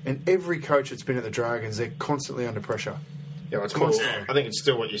 and every coach that's been at the Dragons, they're constantly under pressure. Yeah, well, it's cool. I think it's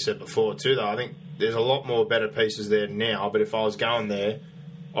still what you said before, too, though. I think there's a lot more better pieces there now, but if I was going there,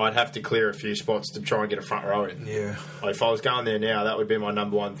 I'd have to clear a few spots to try and get a front row in. Yeah. If I was going there now, that would be my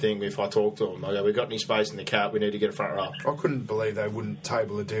number one thing if I talk to them. I go, we've got any space in the cap, we need to get a front row. I couldn't believe they wouldn't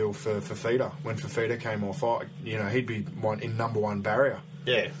table a deal for Fifita. When Fifita came off, he'd be in number one barrier.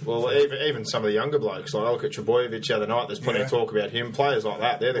 Yeah, well, even some of the younger blokes, like I look at Trebojevic the other night, there's plenty of talk about him. Players like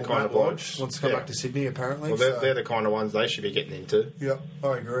that, they're the kind of blokes. Wants to come back to Sydney, apparently. Well, they're the kind of ones they should be getting into. Yep,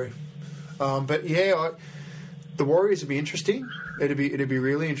 I agree. But yeah, the Warriors would be interesting. It'd be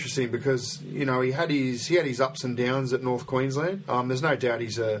really interesting because he had his ups and downs at North Queensland. There's no doubt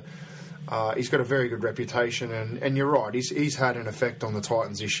he's got a very good reputation, and you're right. He's had an effect on the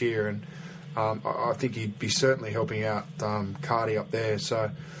Titans this year, and I think he'd be certainly helping out Cardi up there. So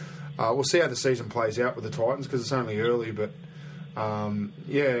we'll see how the season plays out with the Titans because it's only early. But and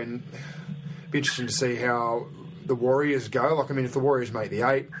it'd be interesting to see how the Warriors go. If the Warriors make the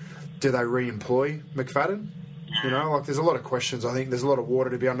 8, do they re-employ McFadden? There's a lot of questions. I think there's a lot of water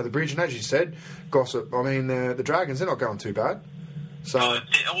to be under the bridge. And as you said, Gossip, the Dragons, they're not going too bad. So,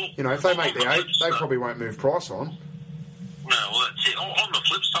 if they make the 8, they probably won't move Price on. No, well, that's it. On the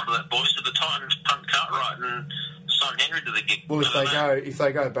flip side of that, boys, did the Titans punt Cartwright and sign Henry to the gig? Well, if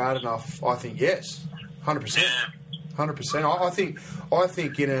they go bad enough, I think yes, 100%. Yeah. 100%. I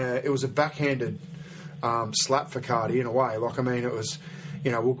think it was a backhanded slap for Cardi in a way. It was...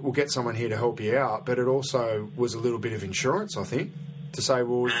 we'll get someone here to help you out, but it also was a little bit of insurance, I think, to say,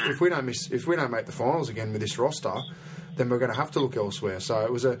 well, if we don't make the finals again with this roster, then we're going to have to look elsewhere. So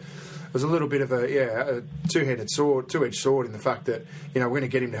it was a little bit of a two-edged sword in the fact that we're going to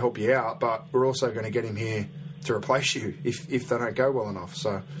get him to help you out, but we're also going to get him here to replace you if they don't go well enough.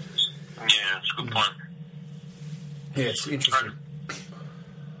 So yeah, that's a good point. Yeah, it's interesting.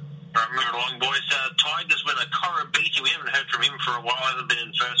 Right, moving along, boys. Tigers win a Corabiti. We haven't heard from him for a while. Hasn't been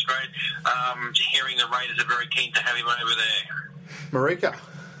in first grade. Hearing the Raiders are very keen to have him over there. Marika.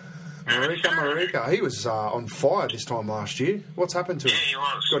 He was on fire this time last year. What's happened to him? Yeah, he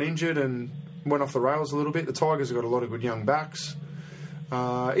was. Got injured and went off the rails a little bit. The Tigers have got a lot of good young backs.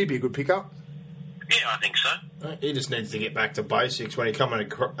 He'd be a good pickup. Yeah, I think so. He just needs to get back to basics. When he come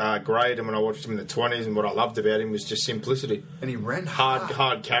in a grade, and when I watched him in the 20s, and what I loved about him was just simplicity. And he ran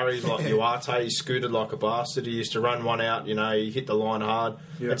hard carries like Uarte. He scooted like a bastard. He used to run one out. He hit the line hard.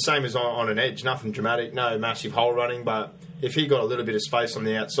 Yeah. And same as on an edge, nothing dramatic, no massive hole running. But if he got a little bit of space on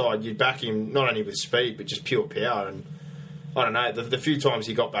the outside, you'd back him not only with speed but just pure power. And I don't know, the few times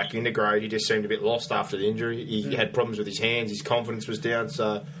he got back into grade, he just seemed a bit lost after the injury. He had problems with his hands. His confidence was down.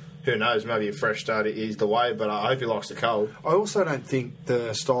 So who knows, maybe a fresh start is the way, but I hope he likes the cold. I also don't think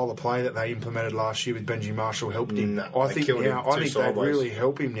the style of play that they implemented last year with Benji Marshall helped him. No, I think they'd really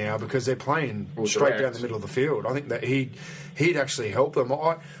help him now because they're playing straight down the middle of the field. I think that he'd actually help them.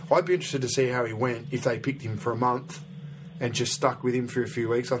 I'd be interested to see how he went if they picked him for a month and just stuck with him for a few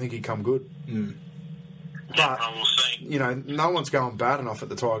weeks. I think he'd come good. But, no one's going bad enough at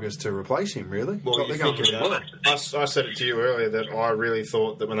the Tigers to replace him, really. Well, they're going pretty well. I said it to you earlier that I really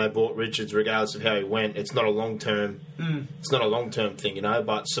thought that when they bought Richards, regardless of how he went, it's not a long-term thing,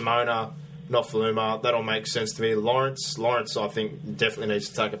 But Simona, Nofaluma, that all makes sense to me. Lawrence, I think, definitely needs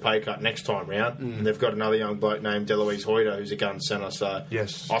to take a pay cut next time round. And they've got another young bloke named Deloise Hoyter who's a gun centre. So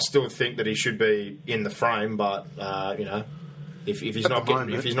yes. I still think that he should be in the frame, but, If he's not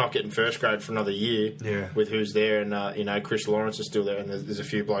getting first grade for another year, with who's there, and Chris Lawrence is still there, and there's a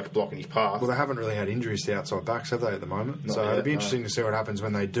few blokes blocking his path. Well, they haven't really had injuries to outside backs, have they, at the moment? It'd be interesting to see what happens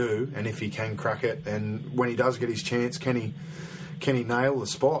when they do, and if he can crack it, and when he does get his chance, can he nail the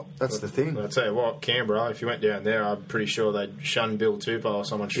spot? That's the thing. I'll tell you what, Canberra, if you went down there, I'm pretty sure they'd shun Bill Tupou or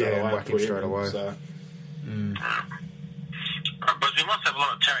someone straight away. Whack him straight away. So. But we must have a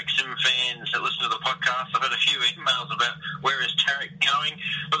lot of Tarek Sim fans that listen to the podcast. I've had a few emails about where is Tarek going.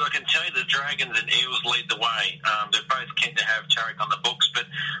 Look, I can tell you the Dragons and Eels lead the way. They're both keen to have Tarek on the books, but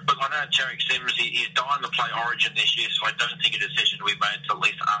look, I know Tarek Sims, he's dying to play Origin this year, so I don't think a decision will be made till at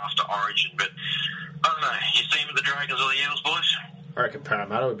least after Origin. But I don't know. You see him with the Dragons or the Eels, boys? I reckon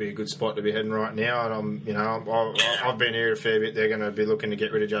Parramatta would be a good spot to be heading right now, and I've been here a fair bit. They're going to be looking to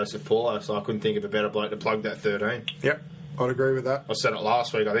get rid of Joseph Paulo, so I couldn't think of a better bloke to plug that 13. Yep, I'd agree with that. I said it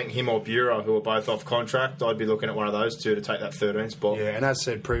last week. I think him or Bureau, who are both off contract, I'd be looking at one of those two to take that 13 spot. Yeah, and as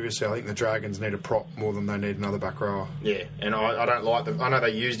said previously, I think the Dragons need a prop more than they need another back rower. Yeah, and I don't like them. I know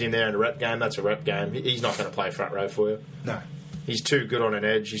they used him there in a rep game. That's a rep game. He's not going to play front row for you. No, he's too good on an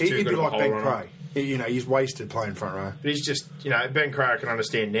edge. He's too good like on a Ben hole runner. Cray. He's wasted playing front row. But he's just, Ben Cray I can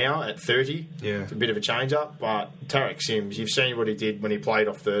understand now at 30. Yeah. It's a bit of a change-up. But Tarek Sims, you've seen what he did when he played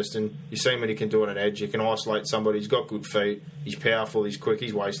off Thurston. You've seen what he can do on an edge. He can isolate somebody. He's got good feet. He's powerful. He's quick.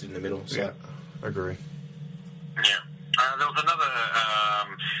 He's wasted in the middle. So. Yeah, I agree. Yeah. There was another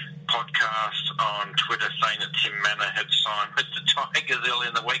podcast on Twitter saying that Tim Manor had signed with the Tigers early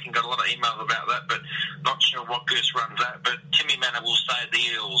in the week and got a lot of emails about that, but not sure what Goose runs that. But Timmy Manor will stay at the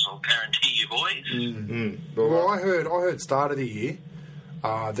Eels, I'll guarantee you, boys. Mm-hmm. Well, I heard start of the year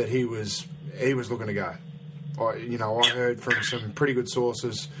that he was looking to go. I heard from some pretty good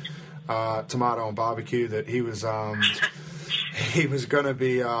sources, Tomato and Barbecue, that he was he was going to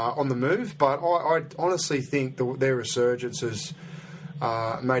be on the move. But I honestly think their resurgence has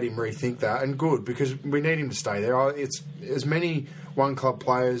made him rethink that, and good, because we need him to stay there. It's as many one-club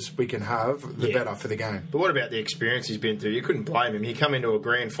players we can have, the better for the game. But what about the experience he's been through? You couldn't blame him. He come into a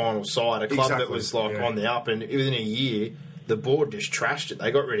grand final side, a club that was on the up, and within a year, the board just trashed it. They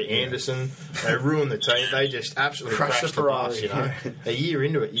got rid of Anderson. They ruined the team. They just absolutely crashed the bus, A year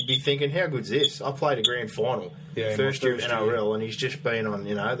into it, you'd be thinking, how good's this? I played a grand final. First year of NRL, and he's just been on,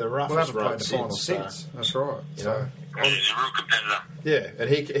 the roughest road the final since. That's right. He's a real competitor. Yeah, and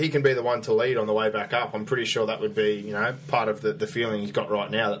he can be the one to lead on the way back up. I'm pretty sure that would be, part of the feeling he's got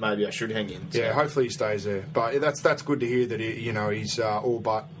right now that maybe I should hang in. So. Yeah, hopefully he stays there. But that's good to hear that he's all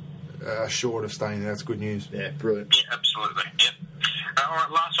but short of staying there. That's good news. Yeah, brilliant. Yeah, absolutely. Yep. All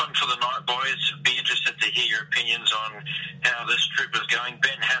right, last one for the night, boys. Be interested to hear your opinions on how this trip is going.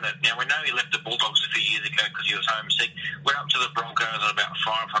 Ben Hannett. Now, we know he left the Bulldogs a few years ago because he was homesick. Went up to the Broncos at about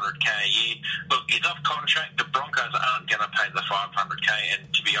 $500K a year. Look, he's off contract. The Broncos aren't going to pay the $500K, and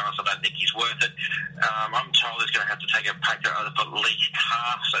to be honest, I don't think he's worth it. I'm told he's going to have to take a pay cut of at least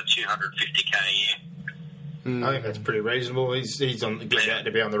half, so $250K a year. I think that's pretty reasonable. He's getting out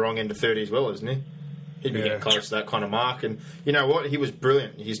to be on the wrong end of 30 as well, isn't he? He'd be getting close to that kind of mark. And you know what? He was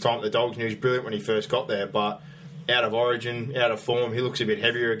brilliant. His time at the Dogs, he was brilliant when he first got there, but out of origin, out of form, he looks a bit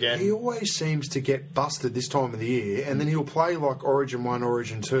heavier again. He always seems to get busted this time of the year, and then he'll play like Origin 1,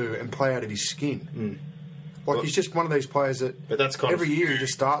 Origin 2, and play out of his skin. He's just one of these players that that's kind every year he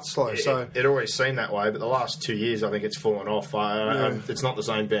just starts slow. It always seemed that way, but the last 2 years I think it's fallen off. It's not the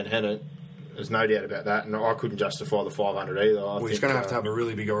same Ben Hannett. There's no doubt about that, and I couldn't justify the 500 either. He's going to have a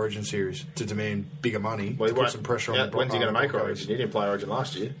really big Origin series to demand bigger money, to put some pressure on the Broncos. When's he going to make Origin? He didn't play Origin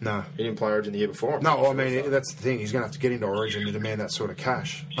last year. No. He didn't play Origin the year before. No, that's the thing. He's going to have to get into Origin to demand that sort of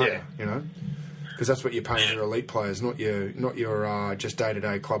cash. Yeah. Because that's what you're paying your elite players, not your just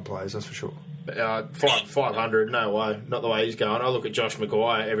day-to-day club players, that's for sure. 500, no way. Not the way he's going. I look at Josh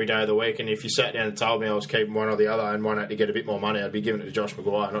Maguire every day of the week, and if you sat down and told me I was keeping one or the other and one had to get a bit more money, I'd be giving it to Josh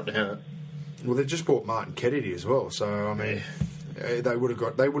Maguire, not to Hannett. Well, they just bought Martin Kennedy as well, so I mean, they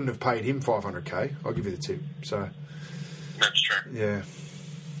wouldn't have paid him $500K. I'll give you the tip. So that's true. Yeah.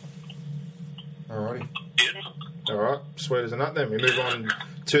 Alrighty. All right, sweet as a nut. Then we move on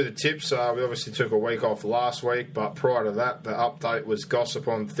to the tips. We obviously took a week off last week, but prior to that, the update was Gossip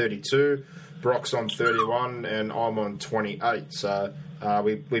on 32, Brock's on 31, and I'm on 28. So.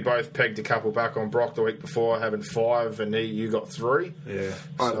 We both pegged a couple back on Brock the week before, having 5, and you got 3. Yeah,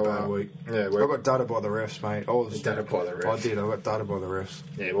 I had a bad week. Yeah, I got data by the refs, mate. Data by the refs. I did. I got data by the refs.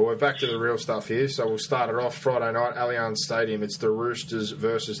 Yeah, well, we're back to the real stuff here. So we'll start it off Friday night, Allianz Stadium. It's the Roosters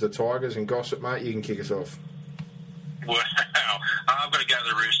versus the Tigers. And Gossip, mate, you can kick us off. Wow, I've got to go to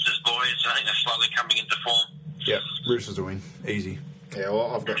the Roosters, boys. I think they're slowly coming into form. Yep, Roosters will win. Easy. Yeah,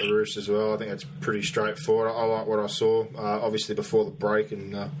 well, I've got the Roosters as well. I think it's pretty straightforward. I like what I saw, obviously, before the break,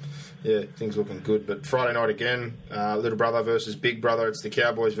 and, things looking good. But Friday night again, little brother versus big brother. It's the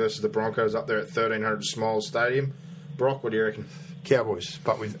Cowboys versus the Broncos up there at 1300 Smiles Stadium. Brock, what do you reckon? Cowboys,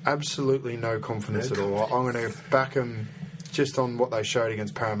 but with absolutely no confidence at all. I'm going to back them just on what they showed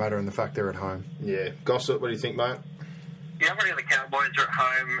against Parramatta and the fact they're at home. Yeah. Gossip, what do you think, mate? Yeah, I'm going to go the Cowboys are at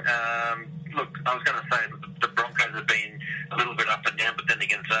home. Look, I was going to say the Broncos have been a little bit up and down, but then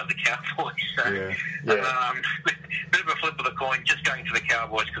again, so have the Cowboys. So, yeah. bit of a flip of the coin, just going to the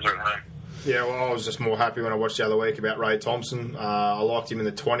Cowboys because they're at home. Yeah, well, I was just more happy when I watched the other week about Ray Thompson. I liked him in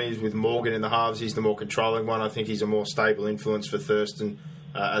the 20s with Morgan in the halves. He's the more controlling one. I think he's a more stable influence for Thurston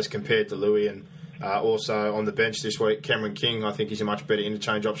as compared to Louis. And also on the bench this week, Cameron King, I think he's a much better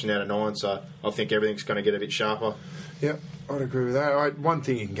interchange option out of 9, so I think everything's going to get a bit sharper. Yep, I'd agree with that. One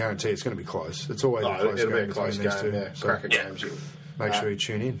thing you can guarantee, it's going to be close. It's always a close game. It'll be a close game, yeah. So Cracker games. Make sure you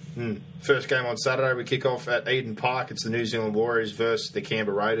tune in. First game on Saturday, we kick off at Eden Park. It's the New Zealand Warriors versus the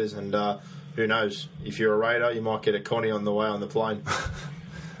Canberra Raiders, and who knows? If you're a Raider, you might get a Connie on the way on the plane.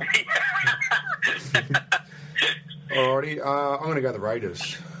 Alrighty, I'm going to go the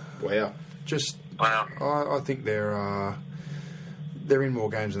Raiders. Wow. I think they're in more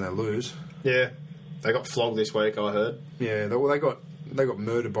games than they lose. Yeah, they got flogged this week, I heard. Yeah, they got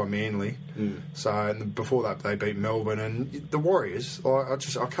murdered by Manly. So and before that they beat Melbourne and the Warriors. I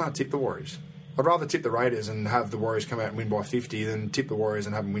can't tip the Warriors. I'd rather tip the Raiders and have the Warriors come out and win by 50 than tip the Warriors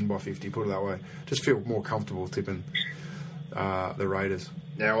and have them win by 50. Put it that way. Just feel more comfortable tipping the Raiders.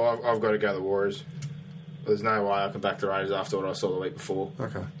 Now I've got to go the Warriors. There's no way I can back the Raiders after what I saw the week before.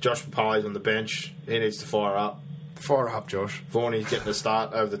 Okay. Josh Papali's on the bench. He needs to fire up. Fire up, Josh. Varney's getting the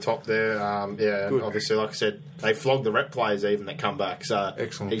start over the top there. And obviously, like I said, they flogged the rep players even that come back. So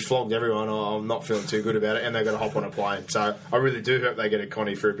excellent. He flogged everyone. I'm not feeling too good about it, and they've got to hop on a plane. So I really do hope they get a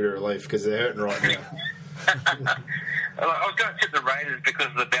Connie for a bit of relief because they're hurting right now. I was going to tip the Raiders because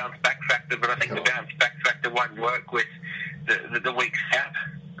of the bounce back factor, but I think the bounce back factor won't work with the weak sap.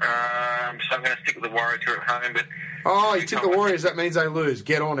 So I'm going to stick with the Warriors who are at home. But you tip the Warriors, that means they lose.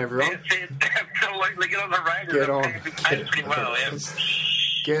 Get on, everyone. Absolutely, get on the Raiders. Get on. Pretty well, yeah.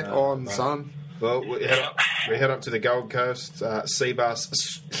 Get on, son. Well, we head up to the Gold Coast, Seabus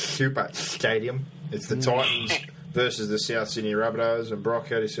Super Stadium. It's the Titans versus the South Sydney Rabbitohs. And Brock,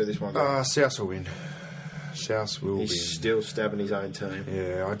 how do you see this one going? South will win. South will win. He's still stabbing his own team.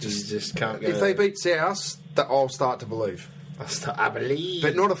 Yeah, I just can't go. If they beat South, I'll start to believe. I believe.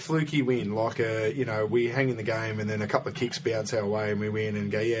 But not a fluky win, like we hang in the game and then a couple of kicks bounce our way and we win and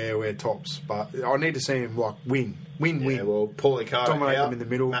go, yeah, we're tops. But I need to see him win. Yeah, well, Paulie Carter dominate out. them in the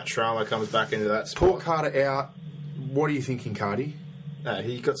middle. Matt Schramer comes back into that spot. Paul Carter out. What are you thinking, Cardi? No,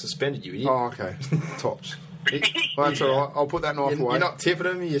 he got suspended, you idiot. Oh, okay. Tops. Well, that's all right. I'll put that knife away. You're not tipping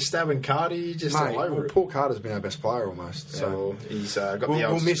him. You're stabbing Cardi. You're just all over it. Paul Carter's been our best player almost. So he's got the old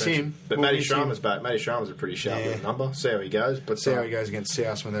we'll miss him. But Matty Schramer's back. Matty Schramer's a pretty sharp little number. See how he goes. But see how he goes against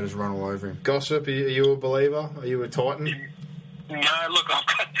South when they just run all over him. Gossip, are you a believer? Are you a Titan? No, look,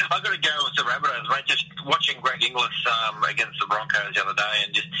 I've got to go with the Rabbitohs, mate. Just watching Greg Inglis against the Broncos the other day,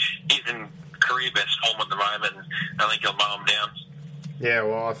 and just he's in career best form at the moment. And I think he'll mow him down. Yeah,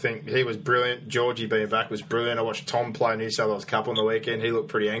 well, I think he was brilliant. Georgie being back was brilliant. I watched Tom play New South Wales Cup on the weekend. He looked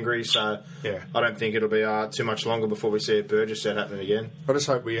pretty angry, so yeah. I don't think it'll be too much longer before we see a Burgess set happening again. I just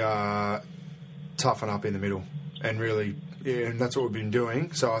hope we toughen up in the middle and really, and that's what we've been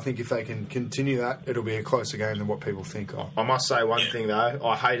doing. So I think if they can continue that, it'll be a closer game than what people think. I must say one thing, though.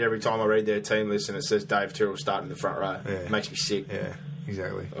 I hate every time I read their team list and it says Dave Tyrrell starting in the front row. Yeah. It makes me sick. Yeah.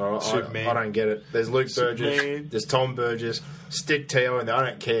 Exactly. I don't get it. There's Luke Burgess. There's Tom Burgess. Stick Teo in there. I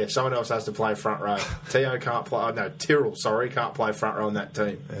don't care. Someone else has to play front row. Teo can't play. No, Tyrrell, can't play front row on that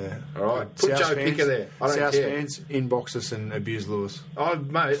team. Yeah. All right. Put Joe Picker there. I don't South care. Fans inbox us and abuse Lewis.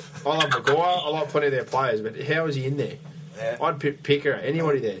 Mate, I love Maguire. I like plenty of their players, but how is he in there? I'd pick Picker.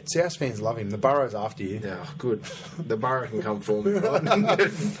 Anybody there. South fans love him. The Burrow's after you. Yeah, good. The Burrow can come for me,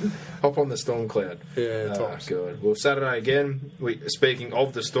 right? Hop on the Storm Cloud. Yeah, tops. Good. Well, Saturday again, speaking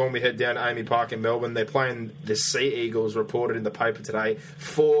of the Storm, we head down to Amy Park in Melbourne. They're playing the Sea Eagles, reported in the paper today.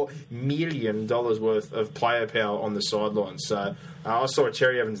 $4 million worth of player power on the sidelines. So I saw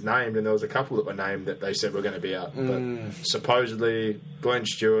Cherry Evans named, and there was a couple that were named that they said were going to be out. But supposedly, Glenn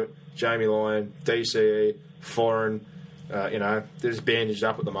Stewart, Jamie Lyon, DCE, Foreign... they're just bandaged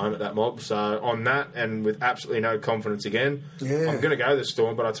up at the moment, that mob. So on that, and with absolutely no confidence again, I'm going to go the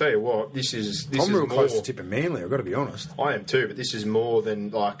Storm. But I tell you what, this is I'm real more, close to tipping Manly. I've got to be honest. I am too, but this is more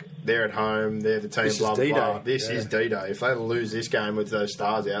than like they're at home, they're the team. This blah is blah D-Day. blah. This is D-Day. If they lose this game with those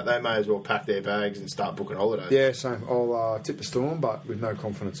stars out, they may as well pack their bags and start booking holidays. Yeah, same. I'll tip the Storm, but with no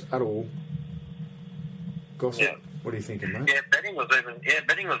confidence at all. Gossip, what are you thinking, mate? Yeah, betting was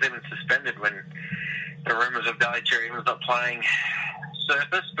even suspended when the rumours of Daly Cherry Evans not playing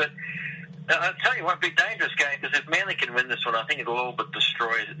surfaced. But I'll tell you what, it'd be a dangerous game because if Manly can win this one, I think it'll all but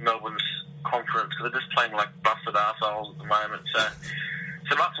destroy Melbourne's confidence because they're just playing like busted arseholes at the moment. So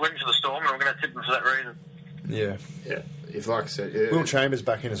it's a must-win for the Storm, and I'm going to tip them for that reason. Yeah. If, like I said, Will Chambers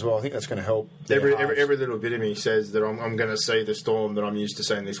back in as well. I think that's going to help. Every little bit of me says that I'm going to see the Storm that I'm used to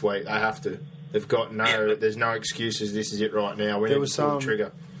seeing this week. I have to. They've got there's no excuses. This is it right now. We need to pull the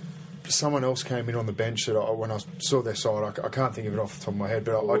trigger. someone else came in on the bench that when I saw their side, I can't think of it off the top of my head,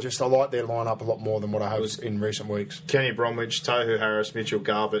 but I like their lineup a lot more than what I have in recent weeks. Kenny Bromwich, Tohu Harris, Mitchell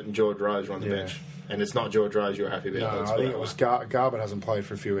Garbutt, and George Rose were on the bench. And it's not George Rose you're happy about. No, I think it was Garbutt hasn't played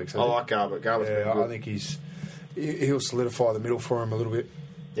for a few weeks. I like Garbutt. Garbut's been good. I think he'll solidify the middle for him a little bit.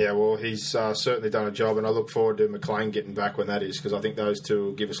 Yeah, well, he's certainly done a job, and I look forward to McLean getting back when that is, because I think those two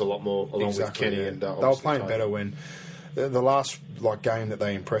will give us a lot more, along with Kenny and. They were playing better when the last game that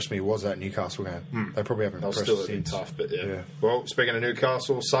they impressed me was that Newcastle game. They probably haven't impressed still since. Tough, but yeah. Well, speaking of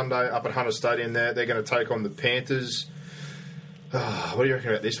Newcastle, Sunday up at Hunter Stadium, they're going to take on the Panthers. What do you reckon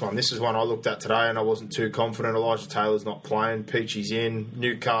about this one? This is one I looked at today and I wasn't too confident. Elijah Taylor's not playing. Peachy's in.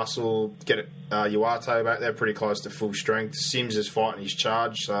 Newcastle get Uarte back there pretty close to full strength. Sims is fighting his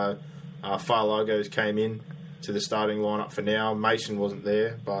charge, so Farlogos came in to the starting lineup for now. Mason wasn't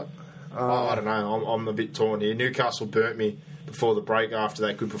there, but I don't know. I'm a bit torn here. Newcastle burnt me before the break after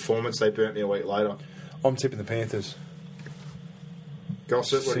that good performance. They burnt me a week later. I'm tipping the Panthers.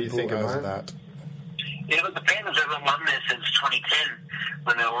 Gossip, what do you think of that? Yeah, but the Panthers haven't won there since 2010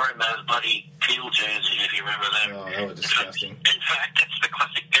 when they were wearing those bloody teal jerseys, if you remember them. Oh, they were disgusting. In fact, that's the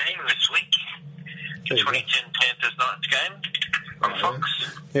classic game this week. The 2010 Panthers Knights game on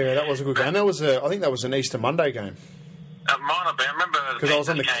Fox. Yeah, that was a good game. That was I think that was an Easter Monday game. Might have been. I remember because I was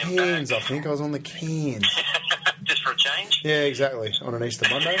on the Cairns, I think. I was on the Cairns. Just for a change? Yeah, exactly. On an Easter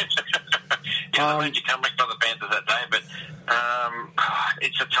Monday. Yeah, they made you come back by the Panthers that day, but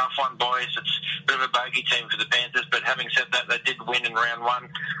it's a tough one, boys. It's a bit of a bogey team for the Panthers, but having said that, they did win in round one.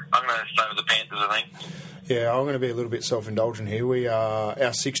 I'm going to stay with the Panthers, I think. Yeah, I'm going to be a little bit self-indulgent here. Our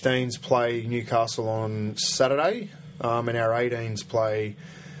 16s play Newcastle on Saturday, and our 18s play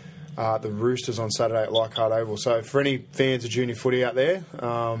the Roosters on Saturday at Leichhardt Oval. So for any fans of junior footy out there,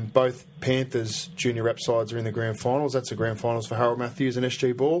 both Panthers junior rep sides are in the grand finals. That's the grand finals for Harold Matthews and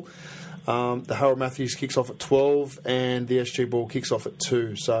SG Ball. The Harold Matthews kicks off at 12 and the SG Ball kicks off at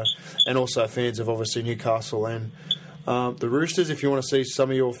 2. So, and also fans of obviously Newcastle and the Roosters, if you want to see some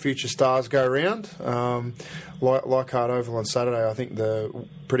of your future stars go around, Leichhardt Oval on Saturday, I think the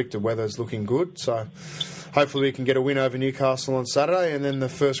predicted weather is looking good. So hopefully we can get a win over Newcastle on Saturday, and then the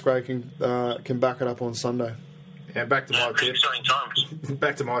first grade can back it up on Sunday. Yeah, back to my tip.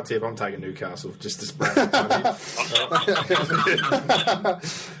 Back to my tip. I'm taking Newcastle just to spray.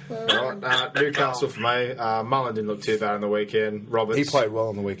 Right, Newcastle for me. Mullen didn't look too bad on the weekend. Roberts, he played well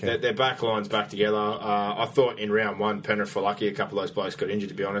on the weekend. Their back line's back together. I thought in round one, Penrith were lucky. A couple of those blokes got injured,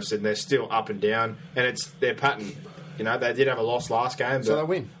 to be honest, and they're still up and down. And it's their pattern. You know, they did have a loss last game, but so they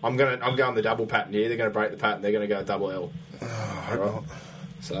win. I'm going the double pattern here. They're going to break the pattern. They're going to go double L. I hope not.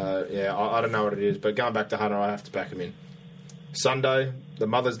 So, yeah, I don't know what it is, but going back to Hunter, I have to back him in. Sunday, the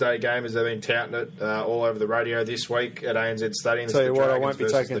Mother's Day game, as they've been touting it all over the radio this week at ANZ Stadium. Tell you what, I won't be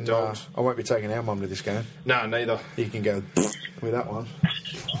taking our mum to this game. No, neither. You can go with that one.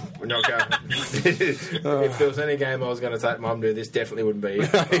 We're not going. If there was any game I was going to take mum to, this definitely wouldn't be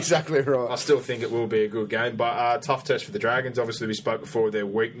it. Exactly right. I still think it will be a good game, but tough test for the Dragons. Obviously, we spoke before of their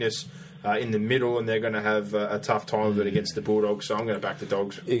weakness in the middle, and they're going to have a tough time of it against the Bulldogs, so I'm going to back the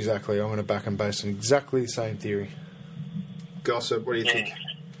Dogs. Exactly. I'm going to back them based on exactly the same theory. Gossip, what do you think?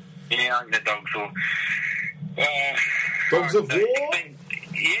 Yeah, I think the Dogs will... Dogs of war?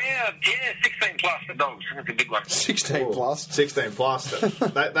 Yeah, 16 plus the Dogs. That's a big one. 16 plus? 16 plus.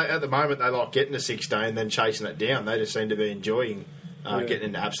 they, at the moment, they like getting to 16, then chasing it down. They just seem to be enjoying getting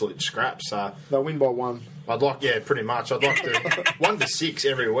into absolute scraps. They'll win by 1. Pretty much. I'd like to 1 to 6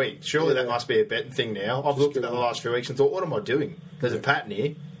 every week. Surely that must be a betting thing now. I've looked at that the last few weeks and thought, what am I doing? There's a pattern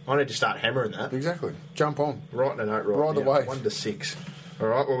here. I need to start hammering that. Exactly. Jump on. Writing a note right the way. 1 to 6. All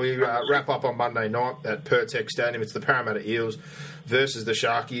right, well, we wrap up on Monday night at Pertex Stadium. It's the Parramatta Eels versus the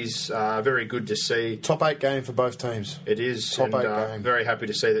Sharkies. Very good to see. Top 8 game for both teams. It is. Top 8 game. Very happy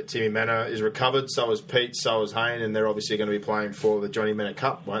to see that Timmy Manor is recovered. So is Pete, so is Hayne, and they're obviously going to be playing for the Johnny Manor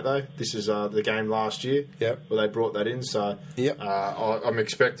Cup, won't they? This is the game last year. Yep. Where they brought that in. So yep. I'm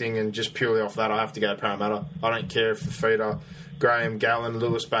expecting, and just purely off that, I have to go Parramatta. I don't care if the feeder... Graham, Gallen,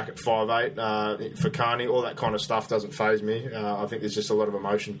 Lewis back at 5'8", for Carney, all that kind of stuff doesn't faze me. I think there's just a lot of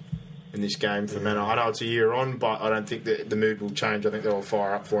emotion in this game for Manor. I know it's a year on, but I don't think that the mood will change. I think they'll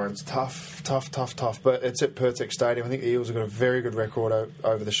fire up for him. It's tough. But it's at Pertex Stadium. I think the Eels have got a very good record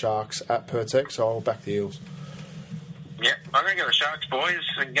over the Sharks at Pertex, so I'll back the Eels. Yeah, I'm going to go the Sharks, boys.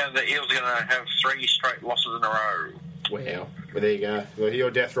 And the Eels are going to have 3 straight losses in a row. Wow. Well, there you go. Well,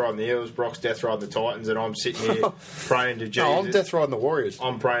 you're death riding the Eels, Brock's death riding the Titans, and I'm sitting here praying to Jesus. No, I'm death riding the Warriors.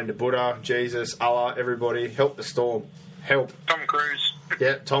 I'm praying to Buddha, Jesus, Allah, everybody. Help the Storm. Help. Tom Cruise.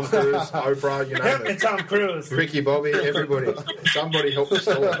 Yeah, Tom Cruise, Oprah, you know. Help me, Tom Cruise. Ricky Bobby, everybody. Somebody help the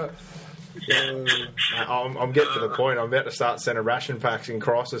Storm. I'm getting to the point. I'm about to start sending ration packs and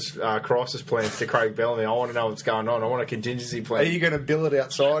crisis plans to Craig Bellamy. I want to know what's going on. I want a contingency plan. Are you going to bill it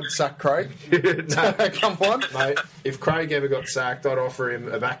outside, sack Craig? No, come on, mate. If Craig ever got sacked, I'd offer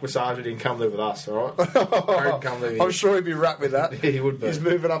him a back massage and he'd come live with us. All right, Craig, come live. I'm sure he'd be wrapped with that. He would be. He's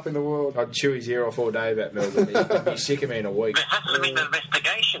moving up in the world. I'd chew his ear off all day about Melbourne. He'd be sick of me in a week. There has to be an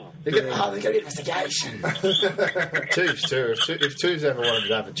investigation. They're going to get investigation. Tubes too. If Tubes ever wanted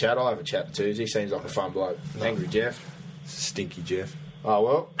to have a chat, I'll have a chat with Tubes. He seems like a fun bloke. Angry Jeff. Stinky Jeff. Oh,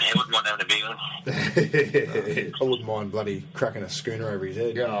 well. Yeah, wouldn't mind having a beer with. I wouldn't mind bloody cracking a schooner over his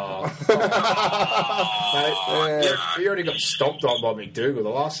head. Mate, he already got stomped on by McDougall. The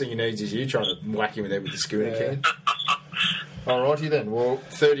last thing he needs is you trying to whack him in there with the schooner can. Alrighty then. Well,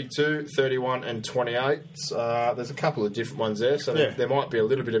 32, 31 and 28. There's a couple of different ones there, so there might be a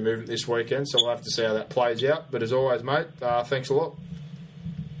little bit of movement this weekend, so we'll have to see how that plays out. But as always, mate, thanks a lot.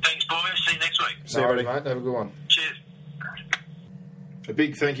 Thanks, boys. See you next week. See you, buddy. Mate. Have a good one. Cheers. A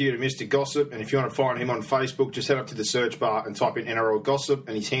big thank you to Mr. Gossip, and if you want to find him on Facebook, just head up to the search bar and type in NRL Gossip,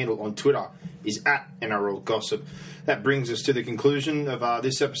 and his handle on Twitter is @NRL Gossip. That brings us to the conclusion of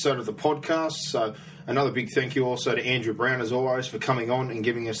this episode of the podcast. So another big thank you also to Andrew Brown, as always, for coming on and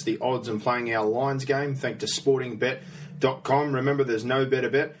giving us the odds and playing our lines game. Thanks to sportingbet.com. Remember, there's no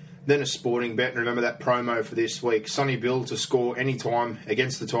better bet than a sporting bet, and remember that promo for this week. Sonny Bill to score any time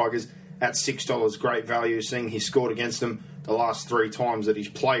against the Tigers at $6. Great value, seeing he scored against them the last 3 times that he's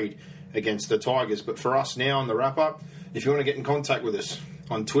played against the Tigers. But for us now on the wrap-up, if you want to get in contact with us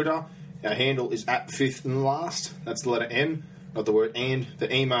on Twitter, our handle is @fifthandlast. That's the letter N, not the word and.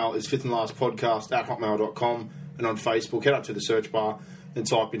 The email is fifthandlastpodcast@hotmail.com. And on Facebook, head up to the search bar and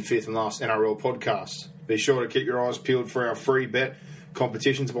type in Fifth and Last NRL Podcast. Be sure to keep your eyes peeled for our free bet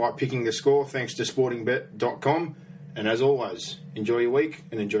competitions by picking the score, thanks to sportingbet.com. And as always, enjoy your week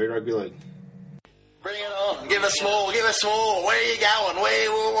and enjoy your rugby league. Bring it on. Give us more. Give us more. Where are you going?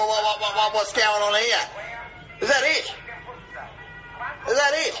 What's going on here? Is that it? Is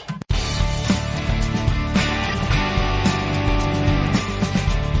that it?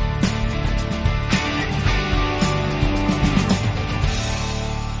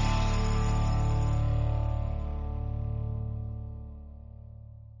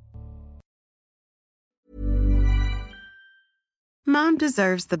 Mom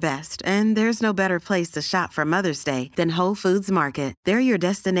deserves the best, and there's no better place to shop for Mother's Day than Whole Foods Market. They're your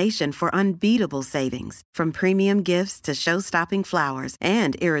destination for unbeatable savings, from premium gifts to show-stopping flowers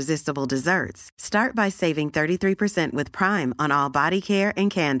and irresistible desserts. Start by saving 33% with Prime on all body care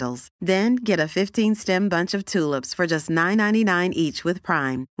and candles. Then get a 15-stem bunch of tulips for just $9.99 each with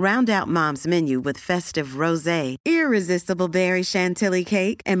Prime. Round out Mom's menu with festive rosé, irresistible berry chantilly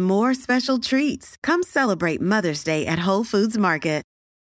cake, and more special treats. Come celebrate Mother's Day at Whole Foods Market.